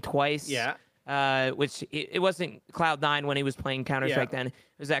team twice. Yeah. Which it wasn't Cloud9 when he was playing Counter-Strike then. It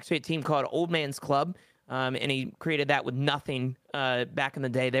was actually a team called Old Man's Club, and he created that with nothing back in the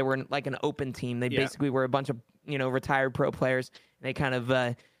day. They were like an open team. They basically were a bunch of retired pro players. And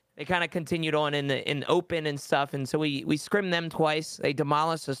they kind of continued on in open and stuff. And so we scrimmed them twice. They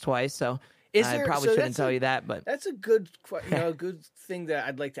demolished us twice. So I probably shouldn't tell you that, but that's a good good thing that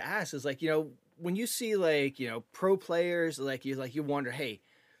I'd like to ask is like when you see like pro players you wonder, hey,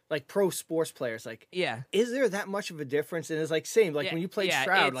 like pro sports players, like, yeah. is there that much of a difference? And it's like same, like when you played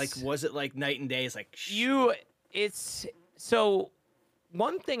Shroud, like was it like night and day? It's like so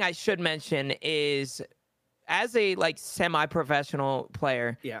one thing I should mention is, as a like semi-professional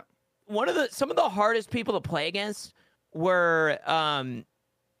player, some of the hardest people to play against were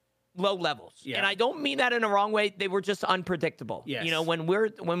low levels. Yeah. And I don't mean that in a wrong way. They were just unpredictable. Yes. When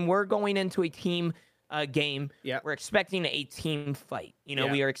we're going into a team game, we're expecting a team fight.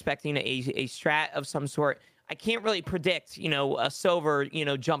 We are expecting a strat of some sort. I can't really predict, a Silver,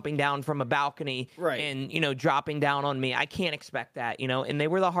 jumping down from a balcony and, dropping down on me. I can't expect that, and they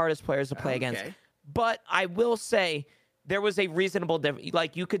were the hardest players to play against. But I will say there was a reasonable difference.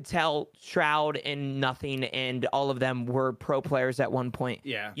 Like, you could tell Shroud and Nothing and all of them were pro players at one point.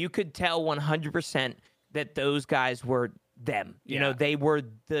 Yeah. You could tell 100% that those guys were them. They were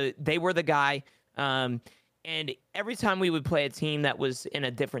the guy. And every time we would play a team that was in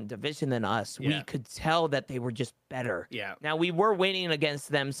a different division than us, we could tell that they were just better. Yeah. Now, we were winning against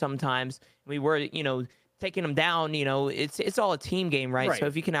them sometimes. We were, taking them down. It's all a team game, right? So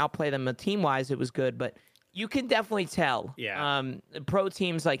if you can outplay them team-wise, it was good. But you can definitely tell. Yeah. Pro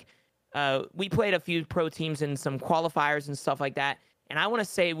teams, like, we played a few pro teams in some qualifiers and stuff like that. And I want to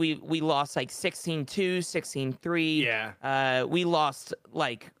say we lost like 16-2, 16-3. Yeah. We lost,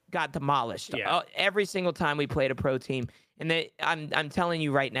 like, got demolished every single time we played a pro team. And I'm telling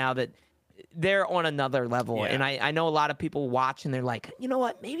you right now that they're on another level. Yeah. And I know a lot of people watch and they're like, you know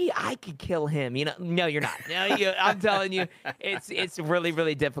what, maybe I could kill him. No, you're not. No, I'm telling you, it's really,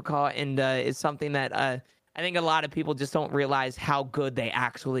 really difficult. And it's something that I think a lot of people just don't realize how good they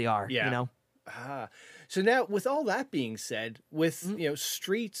actually are. Yeah. So now, with all that being said, with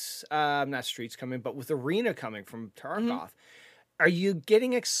Streets, not Streets coming, but with Arena coming from Tarkov, are you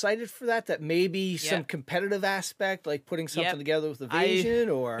getting excited for that? That maybe some competitive aspect, like putting something together with Evasion,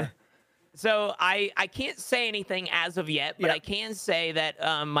 or? So I can't say anything as of yet, but I can say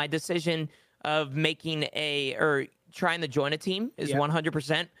that my decision of making trying to join a team is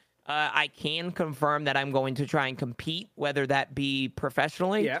 100%. I can confirm that I'm going to try and compete, whether that be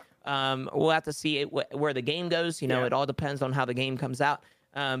professionally. We'll have to see where the game goes. It all depends on how the game comes out.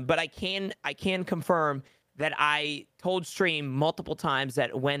 But I can confirm that I told Stream multiple times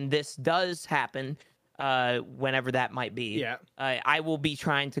that when this does happen, whenever that might be, I will be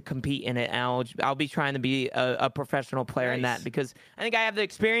trying to compete in it. And I'll be trying to be a professional player in that, because I think I have the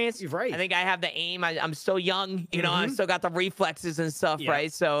experience. Right. I think I have the aim. I'm still young. I still got the reflexes and stuff,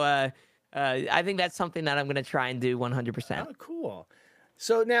 right? So I think that's something that I'm going to try and do 100%. Oh, cool.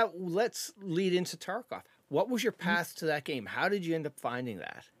 So now let's lead into Tarkov. What was your path to that game? How did you end up finding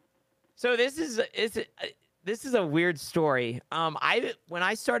that? So this is a weird story. When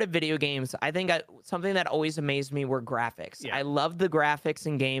I started video games, I think something that always amazed me were graphics. I love the graphics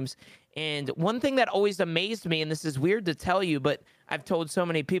in games. And one thing that always amazed me, and this is weird to tell you, but I've told so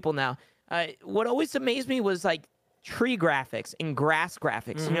many people now, what always amazed me was like tree graphics and grass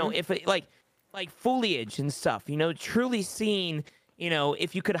graphics. If it, like foliage and stuff, truly seeing,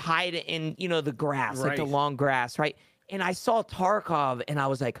 if you could hide it in, the grass, like the long grass, right? And I saw Tarkov and I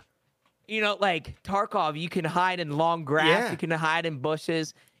was like, Tarkov, you can hide in long grass, you can hide in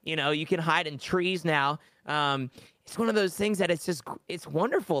bushes, you can hide in trees now. It's one of those things that it's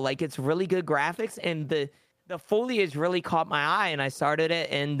wonderful. Like, it's really good graphics, and the the foliage really caught my eye, and I started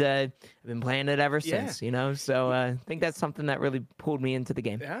it, and I've been playing it ever Yeah. since. So I think that's something that really pulled me into the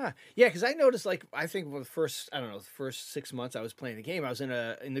game. Yeah, yeah, because I noticed, like, I think for the first, I don't know, the first 6 months I was playing the game, I was in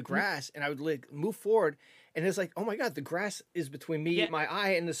the grass, and I would like move forward, and it's like, oh my god, the grass is between me, Yeah. my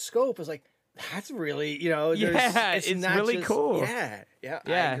eye, and the scope. I was like, that's really, Yeah, it's not really just- cool. Yeah, yeah, I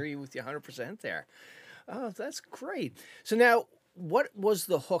Yeah. agree with you 100% there. Oh, that's great. So now, what was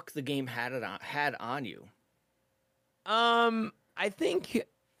the hook the game had on you? I think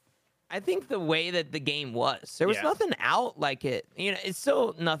the way that the game was, there was Yeah. nothing out like it. It's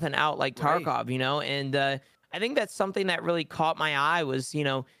still nothing out like Right. Tarkov. And I think that's something that really caught my eye was,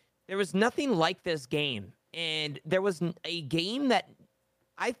 there was nothing like this game, and there was a game that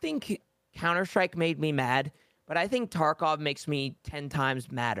I think Counter-Strike made me mad, but I think Tarkov makes me 10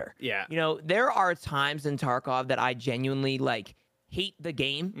 times madder. Yeah. There are times in Tarkov that I genuinely like hate the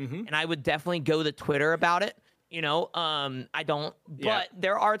game, Mhm. and I would definitely go to Twitter about it. I don't, Yeah. but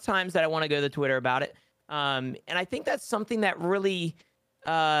there are times that I want to go to Twitter about it. And I think that's something that really,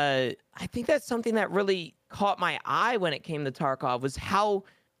 caught my eye when it came to Tarkov was how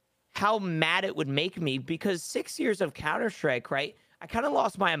mad it would make me, because 6 years of Counter-Strike, right? I kind of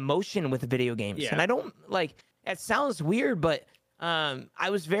lost my emotion with video games. Yeah. And I don't like, it sounds weird, but I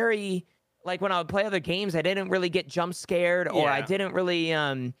was very, like, when I would play other games, I didn't really get jump scared, or I Yeah. didn't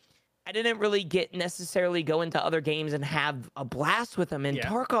really get necessarily go into other games and have a blast with them. And Yeah.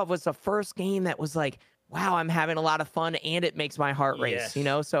 Tarkov was the first game that was like, wow, I'm having a lot of fun, and it makes my heart race,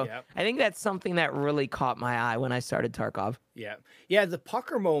 Yes. So Yep. I think that's something that really caught my eye when I started Tarkov. Yeah. Yeah, the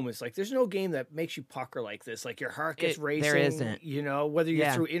pucker moments, like, there's no game that makes you pucker like this. Like, your heart gets racing. there isn't. Whether you're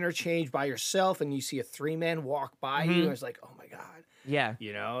Yeah. through interchange by yourself and you see a 3-man walk by you, Mhm. and it's like, oh my God. Yeah.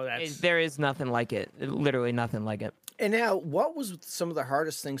 That's. There is nothing like it. Literally nothing like it. And now, what was some of the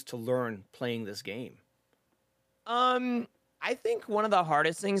hardest things to learn playing this game? I think one of the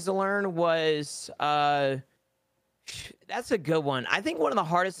hardest things to learn was that's a good one. I think one of the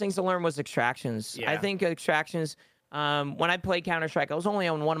hardest things to learn was extractions. I Yeah. think extractions, when I played Counter-Strike, I was only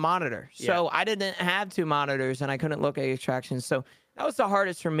on one monitor. So I didn't have two monitors, and I couldn't look at extractions. So that was the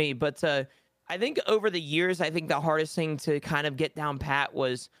hardest for me. But I think over the years, I think the hardest thing to kind of get down pat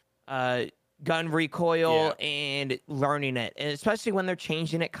was gun recoil and learning it. And especially when they're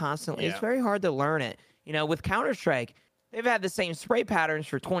changing it constantly, it's Yeah. very hard to learn it. With Counter-Strike, they've had the same spray patterns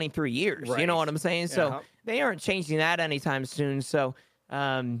for 23 years. You know Right. what I'm saying? So Uh-huh. they aren't changing that anytime soon. So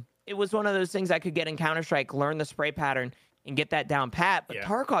it was one of those things I could get in Counter-Strike, learn the spray pattern and get that down pat. But Yeah.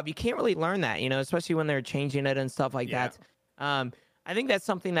 Tarkov, you can't really learn that, especially when they're changing it and stuff like Yeah. that. I think that's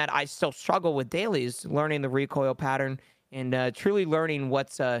something that I still struggle with daily, is learning the recoil pattern and truly learning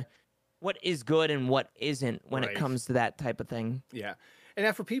what is good and what isn't when it Right. comes to that type of thing. Yeah. And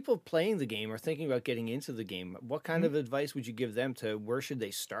now, for people playing the game or thinking about getting into the game, what kind of advice would you give them to where should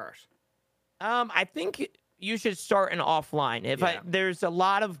they start? I think you should start in offline. Yeah. There's a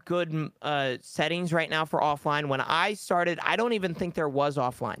lot of good settings right now for offline. When I started, I don't even think there was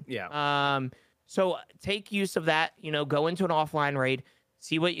offline. Yeah. So take use of that. Go into an offline raid,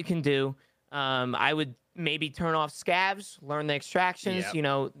 see what you can do. I would maybe turn off scavs, learn the extractions.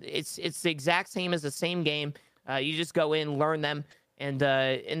 Yep. It's the exact same as the same game. You just go in, learn them, and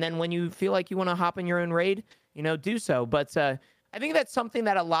then when you feel like you want to hop in your own raid, do so. But I think that's something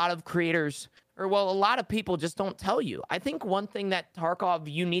that a lot of creators, a lot of people just don't tell you. I think one thing that Tarkov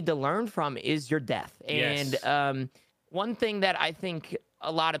you need to learn from is your death. Yes. And one thing that I think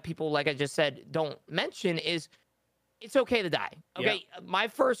a lot of people, like I just said, don't mention is it's okay to die. Okay, my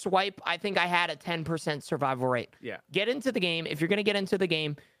first wipe, I think I had a 10% survival rate. Yeah. Get into the game. If you're going to get into the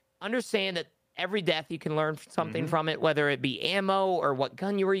game, understand that every death you can learn something from it, whether it be ammo or what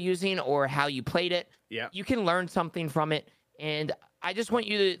gun you were using or how you played it. Yeah. You can learn something from it. And I just want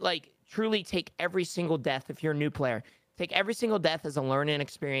you to truly take every single death. If you're a new player, take every single death as a learning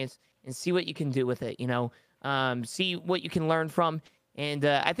experience and see what you can do with it. See what you can learn from. And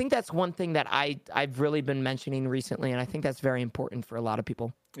I think that's one thing that I've really been mentioning recently, and I think that's very important for a lot of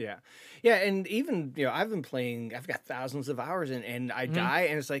people. Yeah. Yeah. And even, I've been playing, I've got thousands of hours and I die,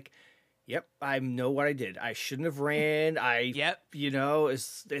 and it's like, yep, I know what I did. I shouldn't have ran.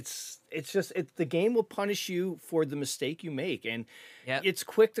 It's just the game will punish you for the mistake you make. And it's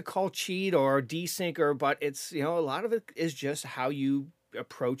quick to call cheat or desync but it's, a lot of it is just how you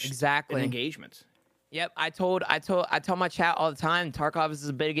approach an engagement. Yep, I tell my chat all the time, Tarkov is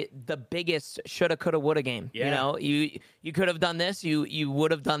the biggest shoulda, coulda, woulda game. Yeah. You could have done this, you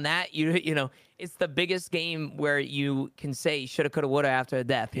would have done that. It's the biggest game where you can say shoulda, coulda, woulda after a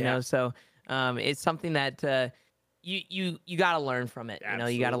death. So it's something that you got to learn from it. You know,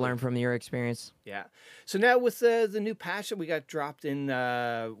 you got to Absolutely. learn from your experience. Yeah. So now with the new patch that we got dropped in,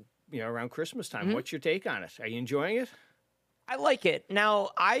 around Christmas time, what's your take on it? Are you enjoying it? I like it.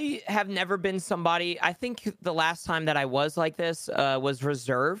 Now, I have never been somebody. I think the last time that I was like this was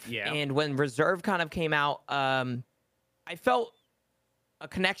Reserve. Yeah. And when Reserve kind of came out, I felt a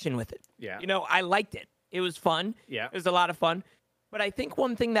connection with it. Yeah. You know, I liked it. It was fun. Yeah. It was a lot of fun. But I think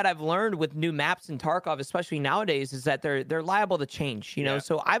one thing that I've learned with new maps in Tarkov, especially nowadays, is that they're liable to change. You know, Yeah.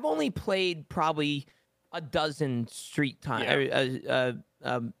 so I've only played probably a dozen street time,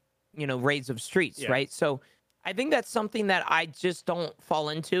 raids of streets, Yeah. right? So I think that's something that I just don't fall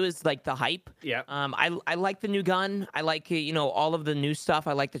into is like the hype. Yeah. I like the new gun. I like all of the new stuff.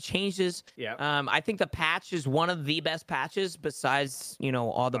 I like the changes. Yeah. I think the patch is one of the best patches besides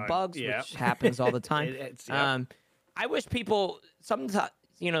all the bugs, yeah. which happens all the time. Yeah. I wish people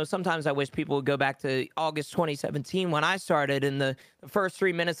sometimes I wish people would go back to August 2017 when I started in the first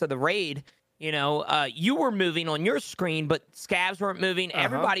 3 minutes of the raid. You were moving on your screen, but scabs weren't moving.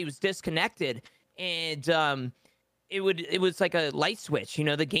 Everybody was disconnected, and it was like a light switch.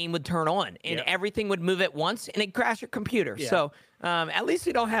 The game would turn on, and everything would move at once, and it'd crash your computer. Yeah. So at least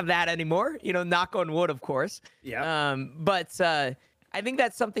we don't have that anymore. Knock on wood, of course. Yeah. But I think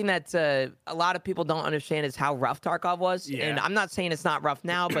that's something that a lot of people don't understand is how rough Tarkov was. Yeah. And I'm not saying it's not rough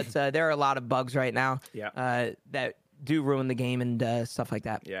now, but there are a lot of bugs right now that do ruin the game and stuff like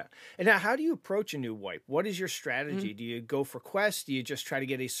that. Yeah. And now, how do you approach a new wipe? What is your strategy? Do you go for quests? Do you just try to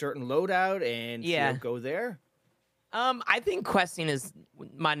get a certain loadout and go there? I think questing is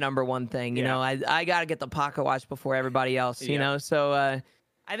my number one thing. You know, I got to get the pocket watch before everybody else, you know? So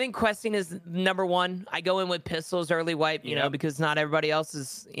I think questing is number one. I go in with pistols early wipe, you know, because not everybody else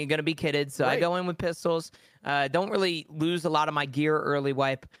is going to be kitted. So I go in with pistols. Don't really lose a lot of my gear early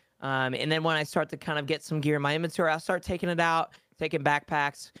wipe. And then when I start to kind of get some gear in my inventory, I'll start taking it out, taking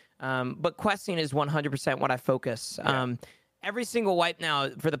backpacks. But questing is 100% what I focus. Every single wipe now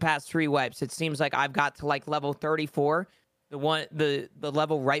for the past 3 wipes, it seems like I've got to like level 34, the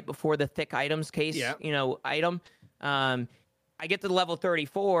level right before the thick items case, item. I get to level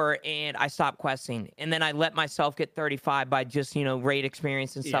 34 and I stop questing, and then I let myself get 35 by just raid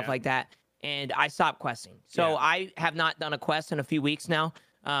experience and stuff like that, and I stop questing. So I have not done a quest in a few weeks now.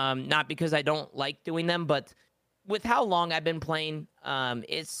 Not because I don't like doing them, but with how long I've been playing,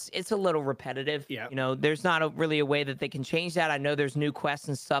 it's a little repetitive. Yeah. There's not really a way that they can change that. I know there's new quests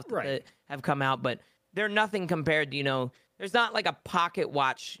and stuff that have come out, but they're nothing compared to, there's not like a pocket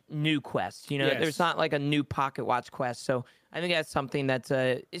watch new quest. There's not like a new pocket watch quest. So I think that's something that's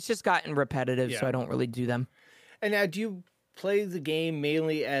it's just gotten repetitive, so I don't really do them. And now, do you play the game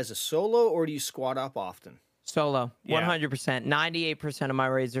mainly as a solo, or do you squad up often? Solo, 100%. 98% of my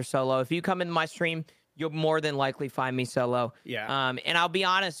raids are solo. If you come into my stream, you'll more than likely find me solo. Yeah. And I'll be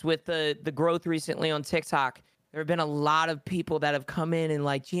honest, with the growth recently on TikTok, there have been a lot of people that have come in and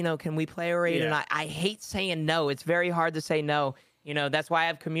like, Gino, can we play a raid? And I hate saying no. It's very hard to say no. That's why I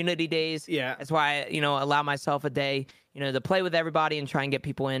have community days. Yeah. That's why I, allow myself a day, to play with everybody and try and get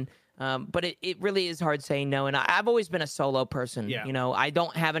people in. But it really is hard saying no. And I've always been a solo person. Yeah. I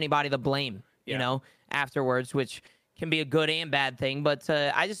don't have anybody to blame, afterwards, which can be a good and bad thing. But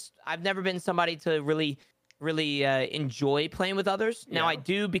I've never been somebody to really enjoy playing with others. Now I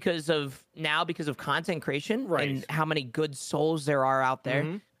do because of content creation and how many good souls there are out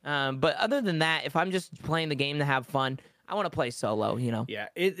there. But other than that, if I'm just playing the game to have fun, I want to play solo, Yeah.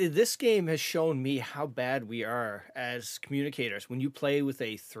 This game has shown me how bad we are as communicators. When you play with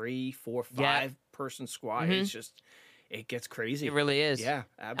a 3, 4, 5 person squad, it's just, it gets crazy. It really is. Yeah,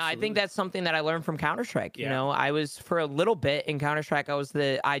 absolutely. I think that's something that I learned from Counter-Strike. I was, for a little bit in Counter-Strike, I was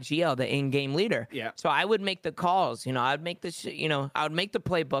the IGL, the in-game leader. Yeah. So I would make the calls, I would make the, I would make the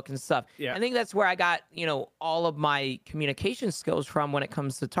playbook and stuff. Yeah. I think that's where I got, all of my communication skills from when it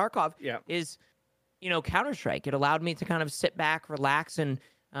comes to Tarkov. Yeah. Is, Counter-Strike. It allowed me to kind of sit back, relax, and,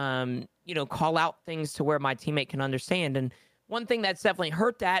 call out things to where my teammate can understand. And one thing that's definitely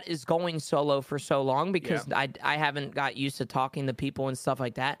hurt that is going solo for so long, because I haven't got used to talking to people and stuff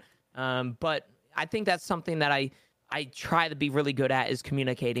like that. But I think that's something that I try to be really good at, is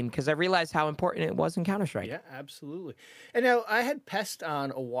communicating, because I realized how important it was in Counter-Strike. Yeah, absolutely. And now, I had Pest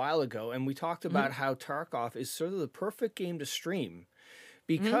on a while ago, and we talked about how Tarkov is sort of the perfect game to stream,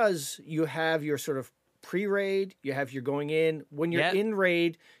 because you have your sort of pre-raid, you have your going in. When you're in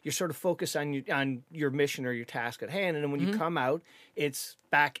raid, you're sort of focused on your mission or your task at hand, and then when you come out, it's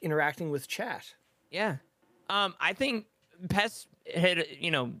back interacting with chat. Yeah. I think Pest hit,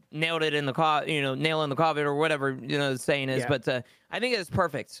 nailed it in the nail in the coffin, or whatever, the saying is. Yeah. But I think it's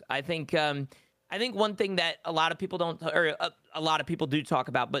perfect. I think I think one thing that a lot of people don't, or a lot of people do talk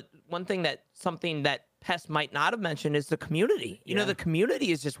about, but one thing that something that Pest might not have mentioned is the community. You know, Yeah. the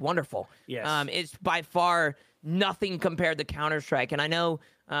community is just wonderful. Yes. It's by far nothing compared to Counter Strike, and I know,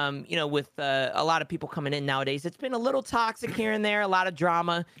 you know, with a lot of people coming in nowadays, it's been a little toxic here and there, a lot of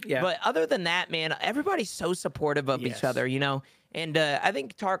drama. Yeah. But other than that, man, everybody's so supportive of each Yes. other. You know, and I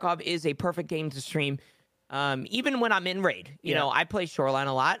think Tarkov is a perfect game to stream. Even when I'm in raid, you Yeah. know, I play Shoreline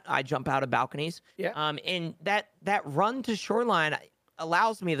a lot. I jump out of balconies. Yeah. And that run to Shoreline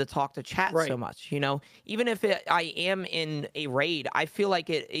allows me to talk to chat Right. so much. You know, even if I am in a raid, I feel like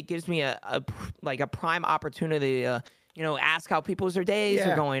it gives me like a prime opportunity to, you know, ask how people's their days are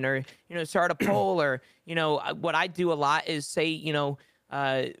Yeah. going, or, you know, start a poll, or, you know, what I do a lot is say, you know,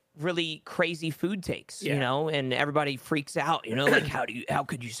 really crazy food takes, you Yeah. know, and everybody freaks out, you know, like how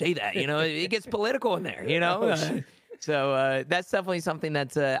could you say that? You know, it gets political in there, you know. Oh, shit. So that's definitely something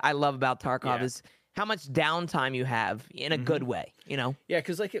that I love about Tarkov Yeah. is how much downtime you have in a good way, you know. Yeah,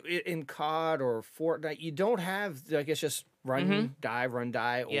 because like in COD or Fortnite, you don't have, I guess, just run, die, run,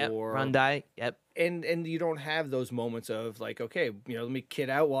 die, Yep, or run die. Yep. and you don't have those moments of like, okay, you know, let me kid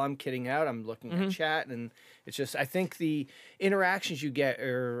out while I'm kidding out. I'm looking at chat, and it's just, I think the interactions you get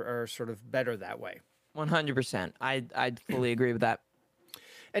are sort of better that way. 100%. I fully agree with that.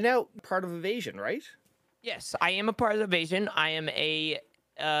 And now part of Evasion, right? Yes, I am a part of Evasion. I am a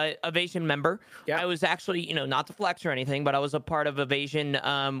Evasion member. Yeah. I was actually, you know, not to flex or anything, but I was a part of Evasion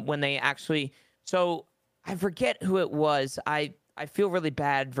when they actually. So I forget who it was. I feel really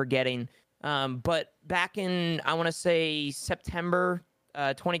bad forgetting. But back in, I want to say September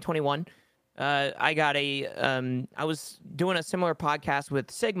 2021, I got I was doing a similar podcast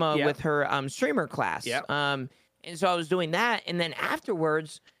with Sigma Yeah. with her streamer class. Yeah. And so I was doing that, and then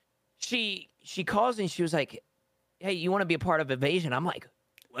afterwards, she calls and she was like, "Hey, you want to be a part of Evasion?" I'm like,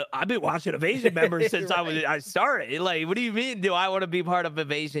 "Well, I've been watching Evasion members since Right. I started. Like, what do you mean? Do I want to be part of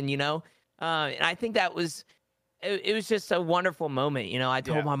Evasion? You know?" And I think that was it was just a wonderful moment. You know, I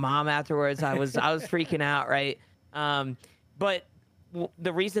told Yeah. my mom afterwards I was freaking out, right? But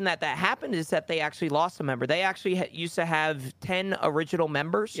the reason that happened is that they actually lost a member. They actually used to have 10 original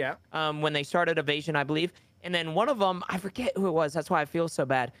members. Yeah. When they started Evasion, I believe, and then one of them, I forget who it was. That's why I feel so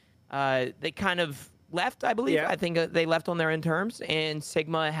bad. They kind of left, I believe. Yeah. I think they left on their own terms, and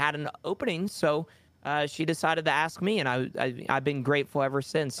Sigma had an opening, so she decided to ask me, and I've been grateful ever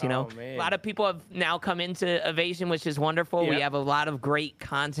since. You know, Oh, man. a lot of people have now come into Evasion, which is wonderful. We Yep. have a lot of great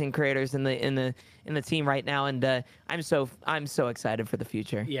content creators in the team right now, and I'm so excited for the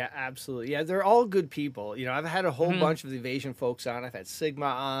future. Yeah, absolutely. Yeah, they're all good people. You know, I've had a whole bunch of the Evasion folks on. I've had Sigma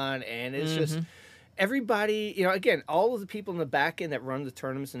on, and it's just everybody, you know, again, all of the people in the back end that run the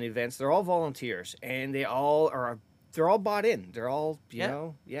tournaments and the events, they're all volunteers, and they're all bought in. They're all, you Yeah.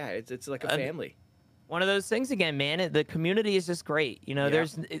 know, yeah, it's like a family. One of those things again, man. The community is just great. You know,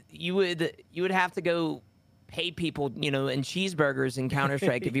 Yeah. you would have to go pay people, you know, and cheeseburgers in Counter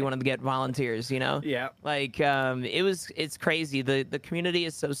Strike if you wanted to get volunteers. You know, Yeah. like it's crazy. The community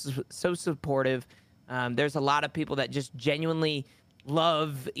is so supportive. There's a lot of people that just genuinely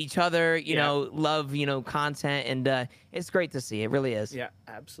love each other. You Yeah. know, love content, and it's great to see. It really is. Yeah,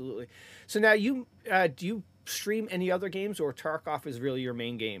 absolutely. So now do you stream any other games, or Tarkov is really your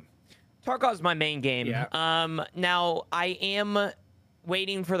main game? Tarkov's my main game. Yeah. Now I am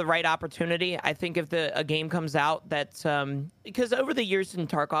waiting for the right opportunity. I think if a game comes out that's because over the years in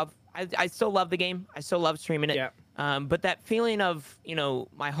Tarkov, I still love the game. I still love streaming it. Yeah. But that feeling of, you know,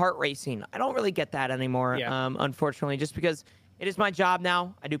 my heart racing, I don't really get that anymore. Yeah. Unfortunately, just because it is my job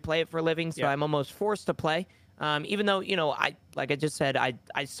now. I do play it for a living, so Yeah. I'm almost forced to play. Even though, you know, like I just said,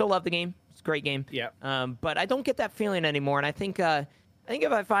 I still love the game. It's a great game. Yeah. But I don't get that feeling anymore, and I think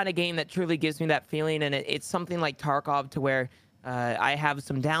if I find a game that truly gives me that feeling, and it's something like Tarkov, to where I have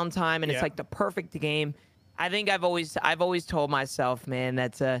some downtime, and Yeah. it's like the perfect game. I think I've always told myself, man,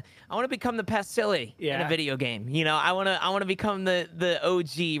 that I want to become the Pastilli in Yeah. a video game. You know, I want to become the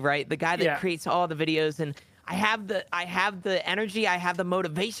OG, right? The guy that Yeah. creates all the videos, and I have the energy, I have the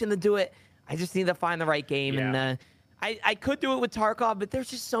motivation to do it. I just need to find the right game, Yeah. and I could do it with Tarkov, but there's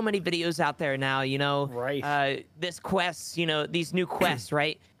just so many videos out there now, you know. Right. This quests, you know, these new quests,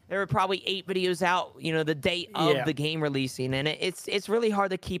 right? There were probably 8 videos out, you know, the date of Yeah. the game releasing, and it's really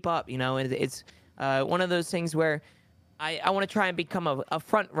hard to keep up, you know. And it's one of those things where I want to try and become a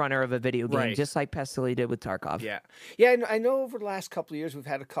front runner of a video game, Right. just like Pestilli did with Tarkov. Yeah. Yeah, and I know over the last couple of years we've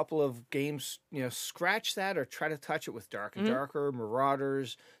had a couple of games, you know, scratch that or try to touch it with Dark and Darker,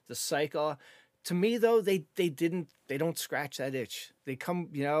 Marauders, The Cycle. To me though, they don't scratch that itch. They come,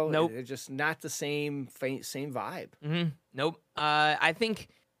 you know, Nope. they're just not the same vibe. Nope. I think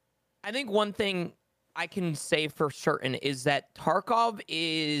I think one thing I can say for certain is that Tarkov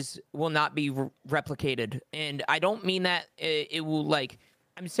will not be replicated, and I don't mean that it will like.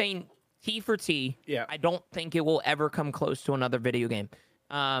 I'm saying T for T. Yeah. I don't think it will ever come close to another video game.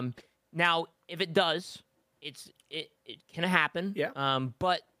 Now, if it does, it can happen. Yeah.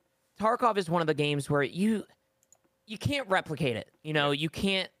 But Tarkov is one of the games where you can't replicate it. You know, you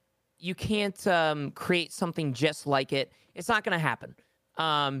can't create something just like it. It's not going to happen.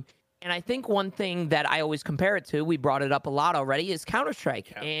 And I think one thing that I always compare it to, we brought it up a lot already, is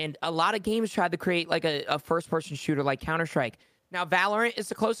Counter-Strike. Yeah. And a lot of games tried to create like a first-person shooter like Counter-Strike. Now, Valorant is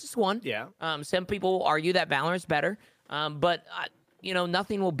the closest one. Yeah. Some people will argue that Valorant's better. But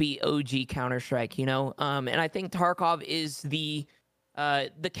nothing will beat OG Counter-Strike, and I think Tarkov is the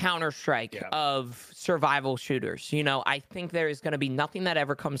Counter-Strike of survival shooters. I think there is going to be nothing that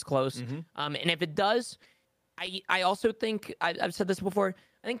ever comes close. And if it does, I also think, I've said this before,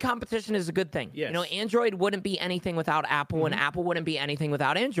 I think competition is a good thing. Yes. Android wouldn't be anything without Apple, and Apple wouldn't be anything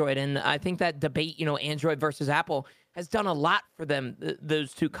without Android. And I think that debate, Android versus Apple, has done a lot for them,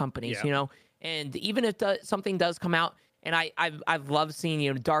 those two companies, And even if something does come out, and I've loved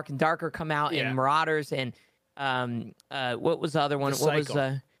seeing, Dark and Darker come out, and Marauders, and what was the other one? What was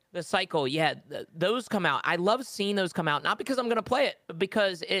the Cycle? Yeah, those come out. I love seeing those come out, not because I'm going to play it, but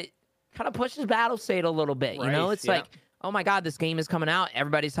because it kind of pushes Battlestate a little bit. Right. It's like, oh my God, this game is coming out.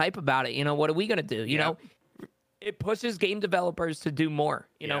 Everybody's hype about it. What are we going to do? You know, it pushes game developers to do more.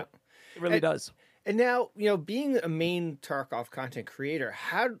 You know, it really does. And now, being a main Tarkov content creator,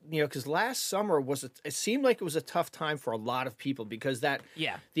 how, because last summer it seemed like it was a tough time for a lot of people because the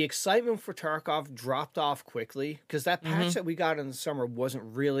excitement for Tarkov dropped off quickly because that patch that we got in the summer wasn't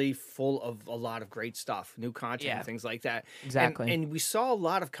really full of a lot of great stuff, new content, and things like that. Exactly. And we saw a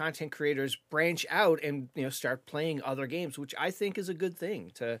lot of content creators branch out and, start playing other games, which I think is a good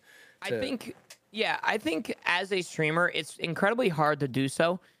thing I think as a streamer, it's incredibly hard to do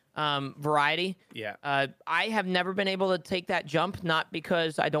so. Variety. Yeah. I have never been able to take that jump, not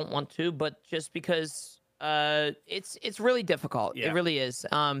because I don't want to, but just because it's really difficult. Yeah. It really is.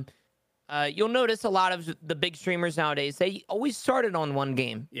 You'll notice a lot of the big streamers nowadays, they always started on one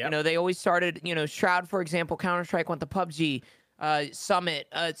game. Yeah. They always started, Shroud, for example, Counter-Strike went to PUBG. Summit.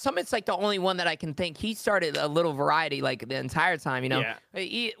 Summit's like the only one that I can think. He started a little variety like the entire time, Yeah.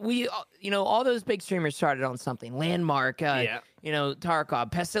 We all those big streamers started on something. Landmark,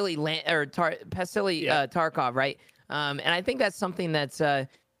 Tarkov, Pesily, Tarkov, right? And I think that's something that's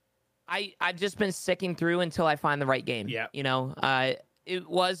I've just been sticking through until I find the right game. Yeah. It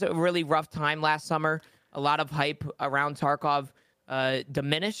was a really rough time last summer. A lot of hype around Tarkov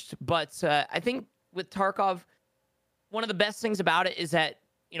diminished, but I think with Tarkov, one of the best things about it is that,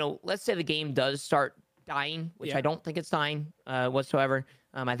 let's say the game does start dying, which I don't think it's dying whatsoever.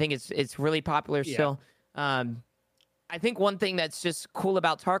 I think it's really popular still. I think one thing that's just cool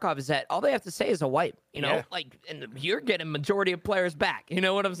about Tarkov is that all they have to say is a wipe, and you're getting majority of players back. You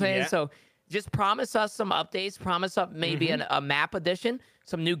know what I'm saying? Yeah. So just promise us some updates, promise up maybe a map addition,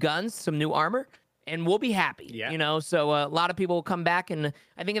 some new guns, some new armor, and we'll be happy. Yeah. So a lot of people will come back, and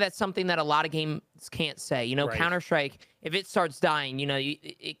I think that's something that a lot of games can't say. Right. Counter-Strike, if it starts dying,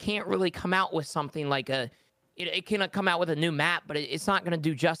 it can't really come out with something like it cannot come out with a new map, but it's not going to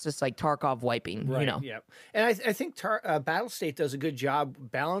do justice like Tarkov wiping. Right. Yeah. And I think Battlestate does a good job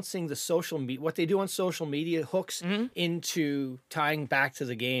balancing the social media, what they do on social media hooks into tying back to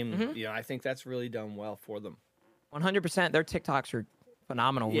the game. I think that's really done well for them. 100%. Their TikToks are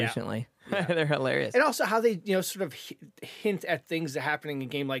phenomenal recently. Yeah. They're hilarious. And also how they, sort of hint at things that are happening in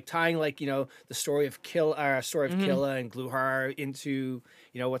game, like tying, the story of Killa and Gluhar into,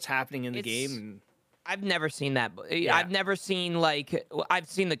 what's happening in the game. And I've never seen that. I've never seen I've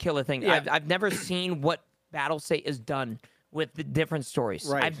seen the Killa thing. Yeah. I've never seen what Battlestate has done with the different stories.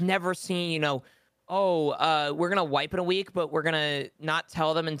 Right. I've never seen, we're going to wipe in a week, but we're going to not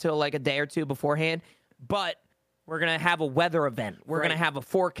tell them until like a day or two beforehand. But we're going to have a weather event. We're going to have a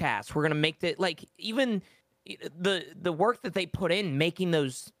forecast. We're going to make it even the work that they put in making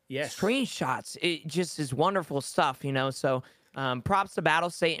those screenshots. It just is wonderful stuff, So props to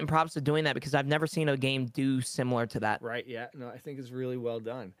Battlestate and props to doing that because I've never seen a game do similar to that. Right. Yeah. No, I think it's really well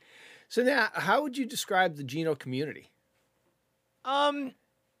done. So now, how would you describe the Geno community?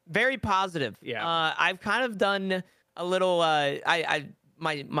 Very positive. Yeah. I've kind of done a little.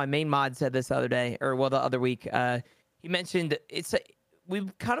 My main mod said this the other day, the other week. He mentioned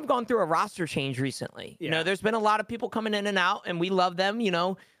we've kind of gone through a roster change recently. Yeah. There's been a lot of people coming in and out, and we love them.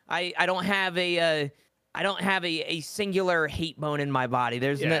 I don't have a singular hate bone in my body.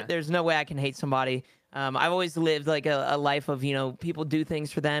 There's no way I can hate somebody. I've always lived like a life of, people do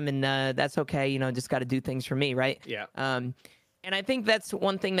things for them, and that's okay. Just got to do things for me, right? Yeah. And I think that's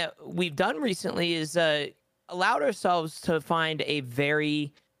one thing that we've done recently is allowed ourselves to find a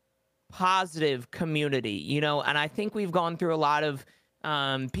very positive community, and I think we've gone through a lot of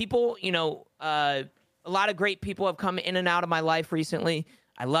people, a lot of great people have come in and out of my life recently.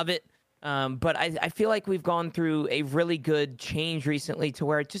 I love it. But I feel like we've gone through a really good change recently to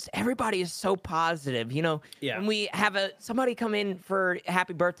where just everybody is so positive, Yeah. When we have somebody come in for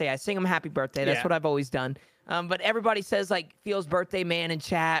happy birthday, I sing them happy birthday. That's Yeah. what I've always done. But everybody says like feels birthday man in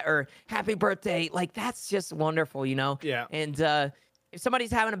chat or happy birthday. Like that's just wonderful, Yeah. And if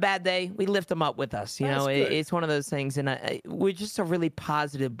somebody's having a bad day, we lift them up with us. That's good. It's one of those things. And we're just a really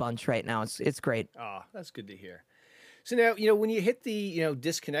positive bunch right now. It's great. Oh, that's good to hear. So now, when you hit the,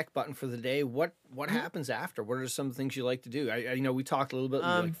 disconnect button for the day, what happens after? What are some things you like to do? We talked a little bit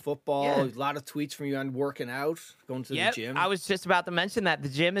like football, yeah. a lot of tweets from you on working out, going to Yep, the gym. I was just about to mention that the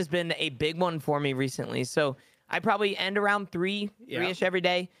gym has been a big one for me recently. So I probably end around 3-ish every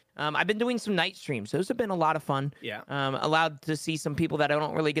day. I've been doing some night streams. Those have been a lot of fun. Yeah. Allowed to see some people that I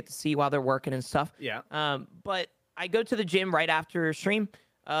don't really get to see while they're working and stuff. Yeah. But I go to the gym right after a stream.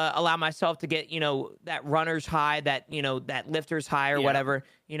 Allow myself to get, that runner's high, that, that lifter's high or Yeah. whatever.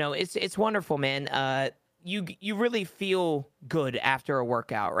 It's wonderful, man. You really feel good after a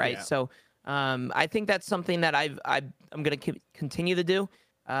workout, right? Yeah. So I think that's something that I'm going to continue to do.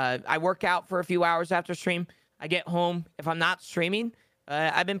 I work out for a few hours after stream. I get home. If I'm not streaming,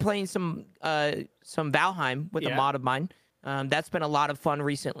 I've been playing some Valheim with a Yeah. mod of mine. That's been a lot of fun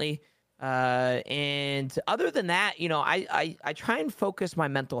recently. And other than that, I try and focus my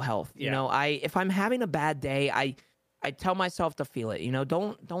mental health. Yeah. If I'm having a bad day, I tell myself to feel it.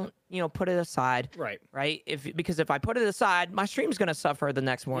 Don't put it aside. Right. Because if I put it aside, my stream's gonna suffer the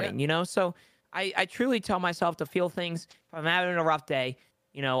next morning. So I truly tell myself to feel things. If I'm having a rough day,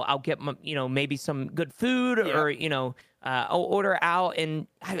 I'll get my, maybe some good food or I'll order out, and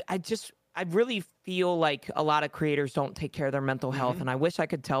I really feel like a lot of creators don't take care of their mental health, and I wish I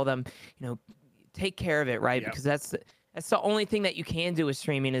could tell them, take care of it, right? Yep. Because that's the only thing that you can do with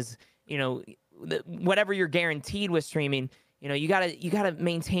streaming is, whatever you're guaranteed with streaming, you gotta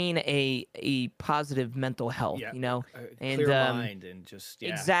maintain a positive mental health, Yeah. and Clear mind and just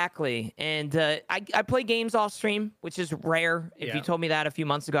exactly. And I play games off stream, which is rare. If Yeah. you told me that a few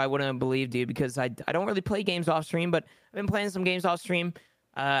months ago, I wouldn't have believed you because I don't really play games off stream, but I've been playing some games off stream.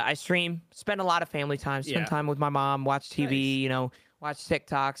 I stream, spend a lot of family time, spend Yeah. time with my mom, watch TV, watch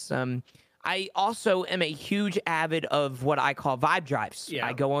TikToks. I also am a huge avid of what I call vibe drives. Yeah.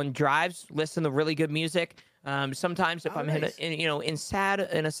 I go on drives, listen to really good music. Sometimes if I'm nice. in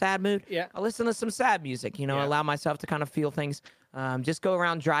a sad mood, Yeah. I'll listen to some sad music, Yeah. allow myself to kind of feel things. Just go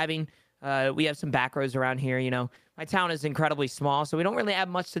around driving. We have some back roads around here, My town is incredibly small, so we don't really have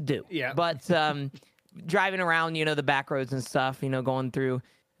much to do. Yeah. But driving around, the back roads and stuff, going through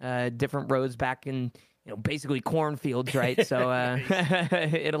different roads back in, basically cornfields, right? So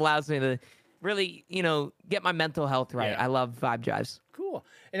it allows me to really, get my mental health right. Yeah. I love vibe drives. Cool.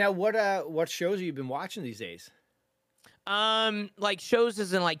 And now what shows have you been watching these days? Like shows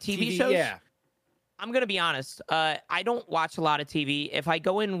as in like TV shows? Yeah. I'm gonna be honest. I don't watch a lot of TV. If I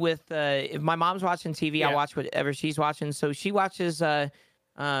go in with, if my mom's watching TV, Yeah. I watch whatever she's watching. So she watches,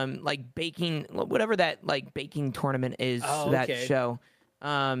 like baking, whatever that like baking tournament is. Oh, that okay. show.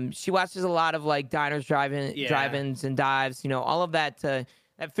 She watches a lot of like diners, Yeah. drive-ins, and dives. All of that.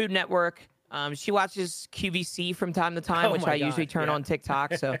 That Food Network. She watches QVC from time to time, Oh which my I usually God, turn yeah. on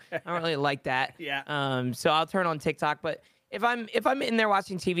TikTok. So I don't really like that. Yeah. So I'll turn on TikTok, but if I'm in there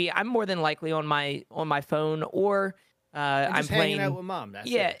watching TV, I'm more than likely on my phone or And I'm just hanging playing. out with mom. That's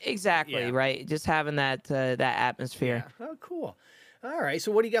Yeah, it. exactly. Yeah. Right. Just having that atmosphere. Yeah. Oh, cool. All right.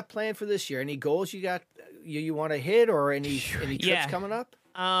 So what do you got planned for this year? Any goals you got you want to hit, or any trips Yeah. coming up?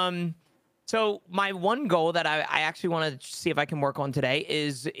 So my one goal that I actually want to see if I can work on today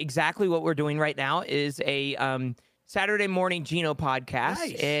is exactly what we're doing right now is a Saturday morning Gino podcast.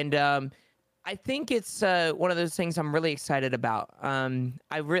 Nice. And I think it's one of those things I'm really excited about.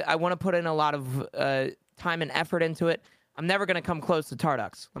 I want to put in a lot of time and effort into it. I'm never going to come close to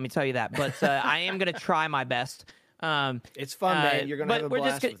Tarducks, let me tell you that. But I am going to try my best. It's fun, man. You're gonna have a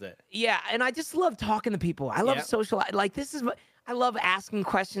blast with it. Yeah, and I just love talking to people. I love Yep. social. Like this is. I love asking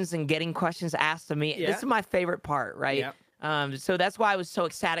questions and getting questions asked to me. Yeah. This is my favorite part, right? Yep. So that's why I was so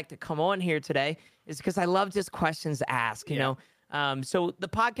ecstatic to come on here today, is because I love just questions asked. You Yeah. know. So the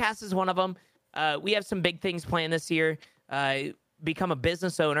podcast is one of them. We have some big things planned this year. Become a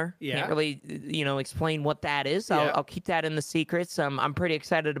business owner. Yeah. Can't really, explain what that is. Yeah. I'll keep that in the secrets. I'm pretty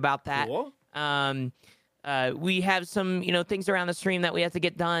excited about that. Cool. We have some, things around the stream that we have to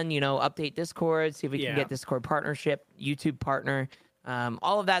get done, update Discord, see if we can get Discord partnership, YouTube partner,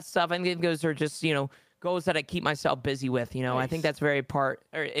 all of that stuff. I think those are just, goals that I keep myself busy with. I think that's very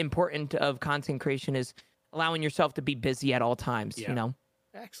important of content creation is allowing yourself to be busy at all times,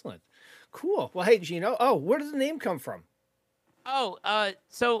 Excellent. Cool. Well, hey, Gino. Oh, where does the name come from? Oh,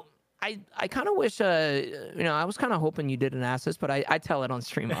 so I kind of wish, I was kind of hoping you didn't ask this, but I tell it on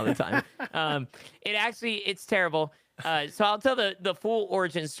stream all the time. It's terrible. So I'll tell the full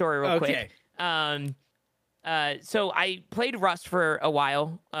origin story real quick. So I played Rust for a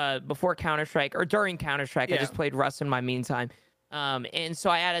while, before Counter-Strike or during Counter-Strike. I just played Rust in my meantime. And so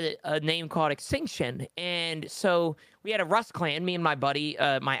I added a name called Extinction. And so we had a Rust clan. Me and my buddy,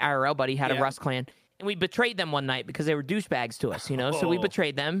 my IRL buddy had a Rust clan. And we betrayed them one night because they were douchebags to us, So we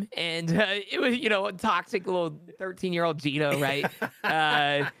betrayed them. And it was, a toxic little 13-year-old Gino, right?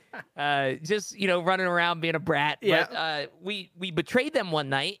 Just, running around being a brat. Yeah. But we betrayed them one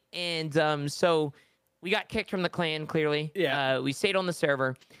night. And so we got kicked from the clan, clearly. Yeah. We stayed on the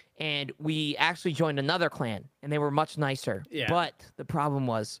server. And we actually joined another clan, and they were much nicer. Yeah. But the problem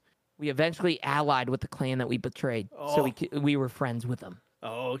was we eventually allied with the clan that we betrayed. So we were friends with them.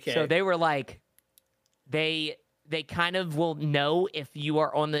 Oh, okay. So they were like, they kind of will know if you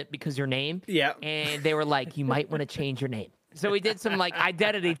are on because your name. Yeah. And they were like, you might want to change your name. So we did some like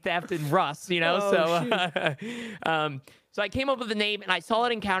identity theft in Rust, So I came up with the name, and I saw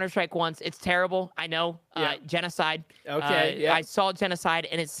it in Counter-Strike once. It's terrible. I know. Genocide. Okay. I saw Genocide,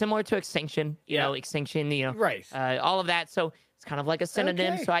 and it's similar to Extinction. Extinction, Right. all of that. So it's kind of like a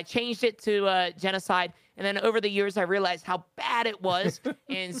synonym. Okay. So I changed it to Genocide. And then over the years, I realized how bad it was.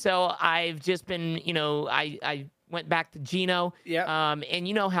 And so I've just been, I went back to Gino. Yeah. And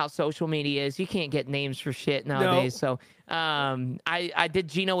you know how social media is. You can't get names for shit nowadays. No. So I did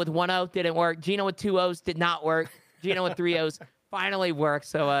Gino with 1 O, didn't work. Gino with 2 O's did not work. Gino with 3 O's finally worked.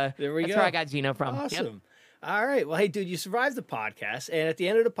 So there we that's go. where I got Gino from. Awesome. Yep. All right. Well, hey, dude, you survived the podcast. And at the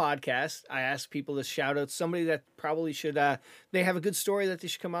end of the podcast, I asked people to shout out somebody that probably should, they have a good story that they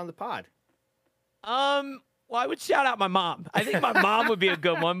should come on the pod. Well, I would shout out my mom. I think my mom would be a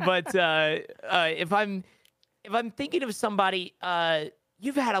good one. But if I'm thinking of somebody,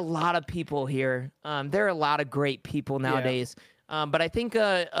 you've had a lot of people here. There are a lot of great people nowadays. But I think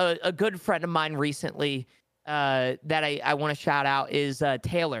a good friend of mine recently that I want to shout out is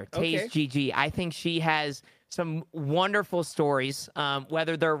Taylor, Taze GG. I think she has some wonderful stories,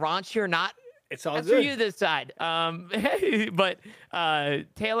 whether they're raunchy or not. It's all That's good. for you to decide. But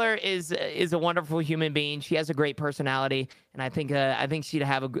Taylor is a wonderful human being. She has a great personality, and I think she'd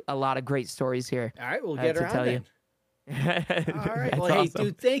have a lot of great stories here. All right, we'll get her on then. All right. Well, hey,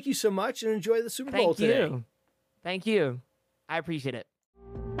 dude, thank you so much, and enjoy the Super Bowl today. Thank you. I appreciate it.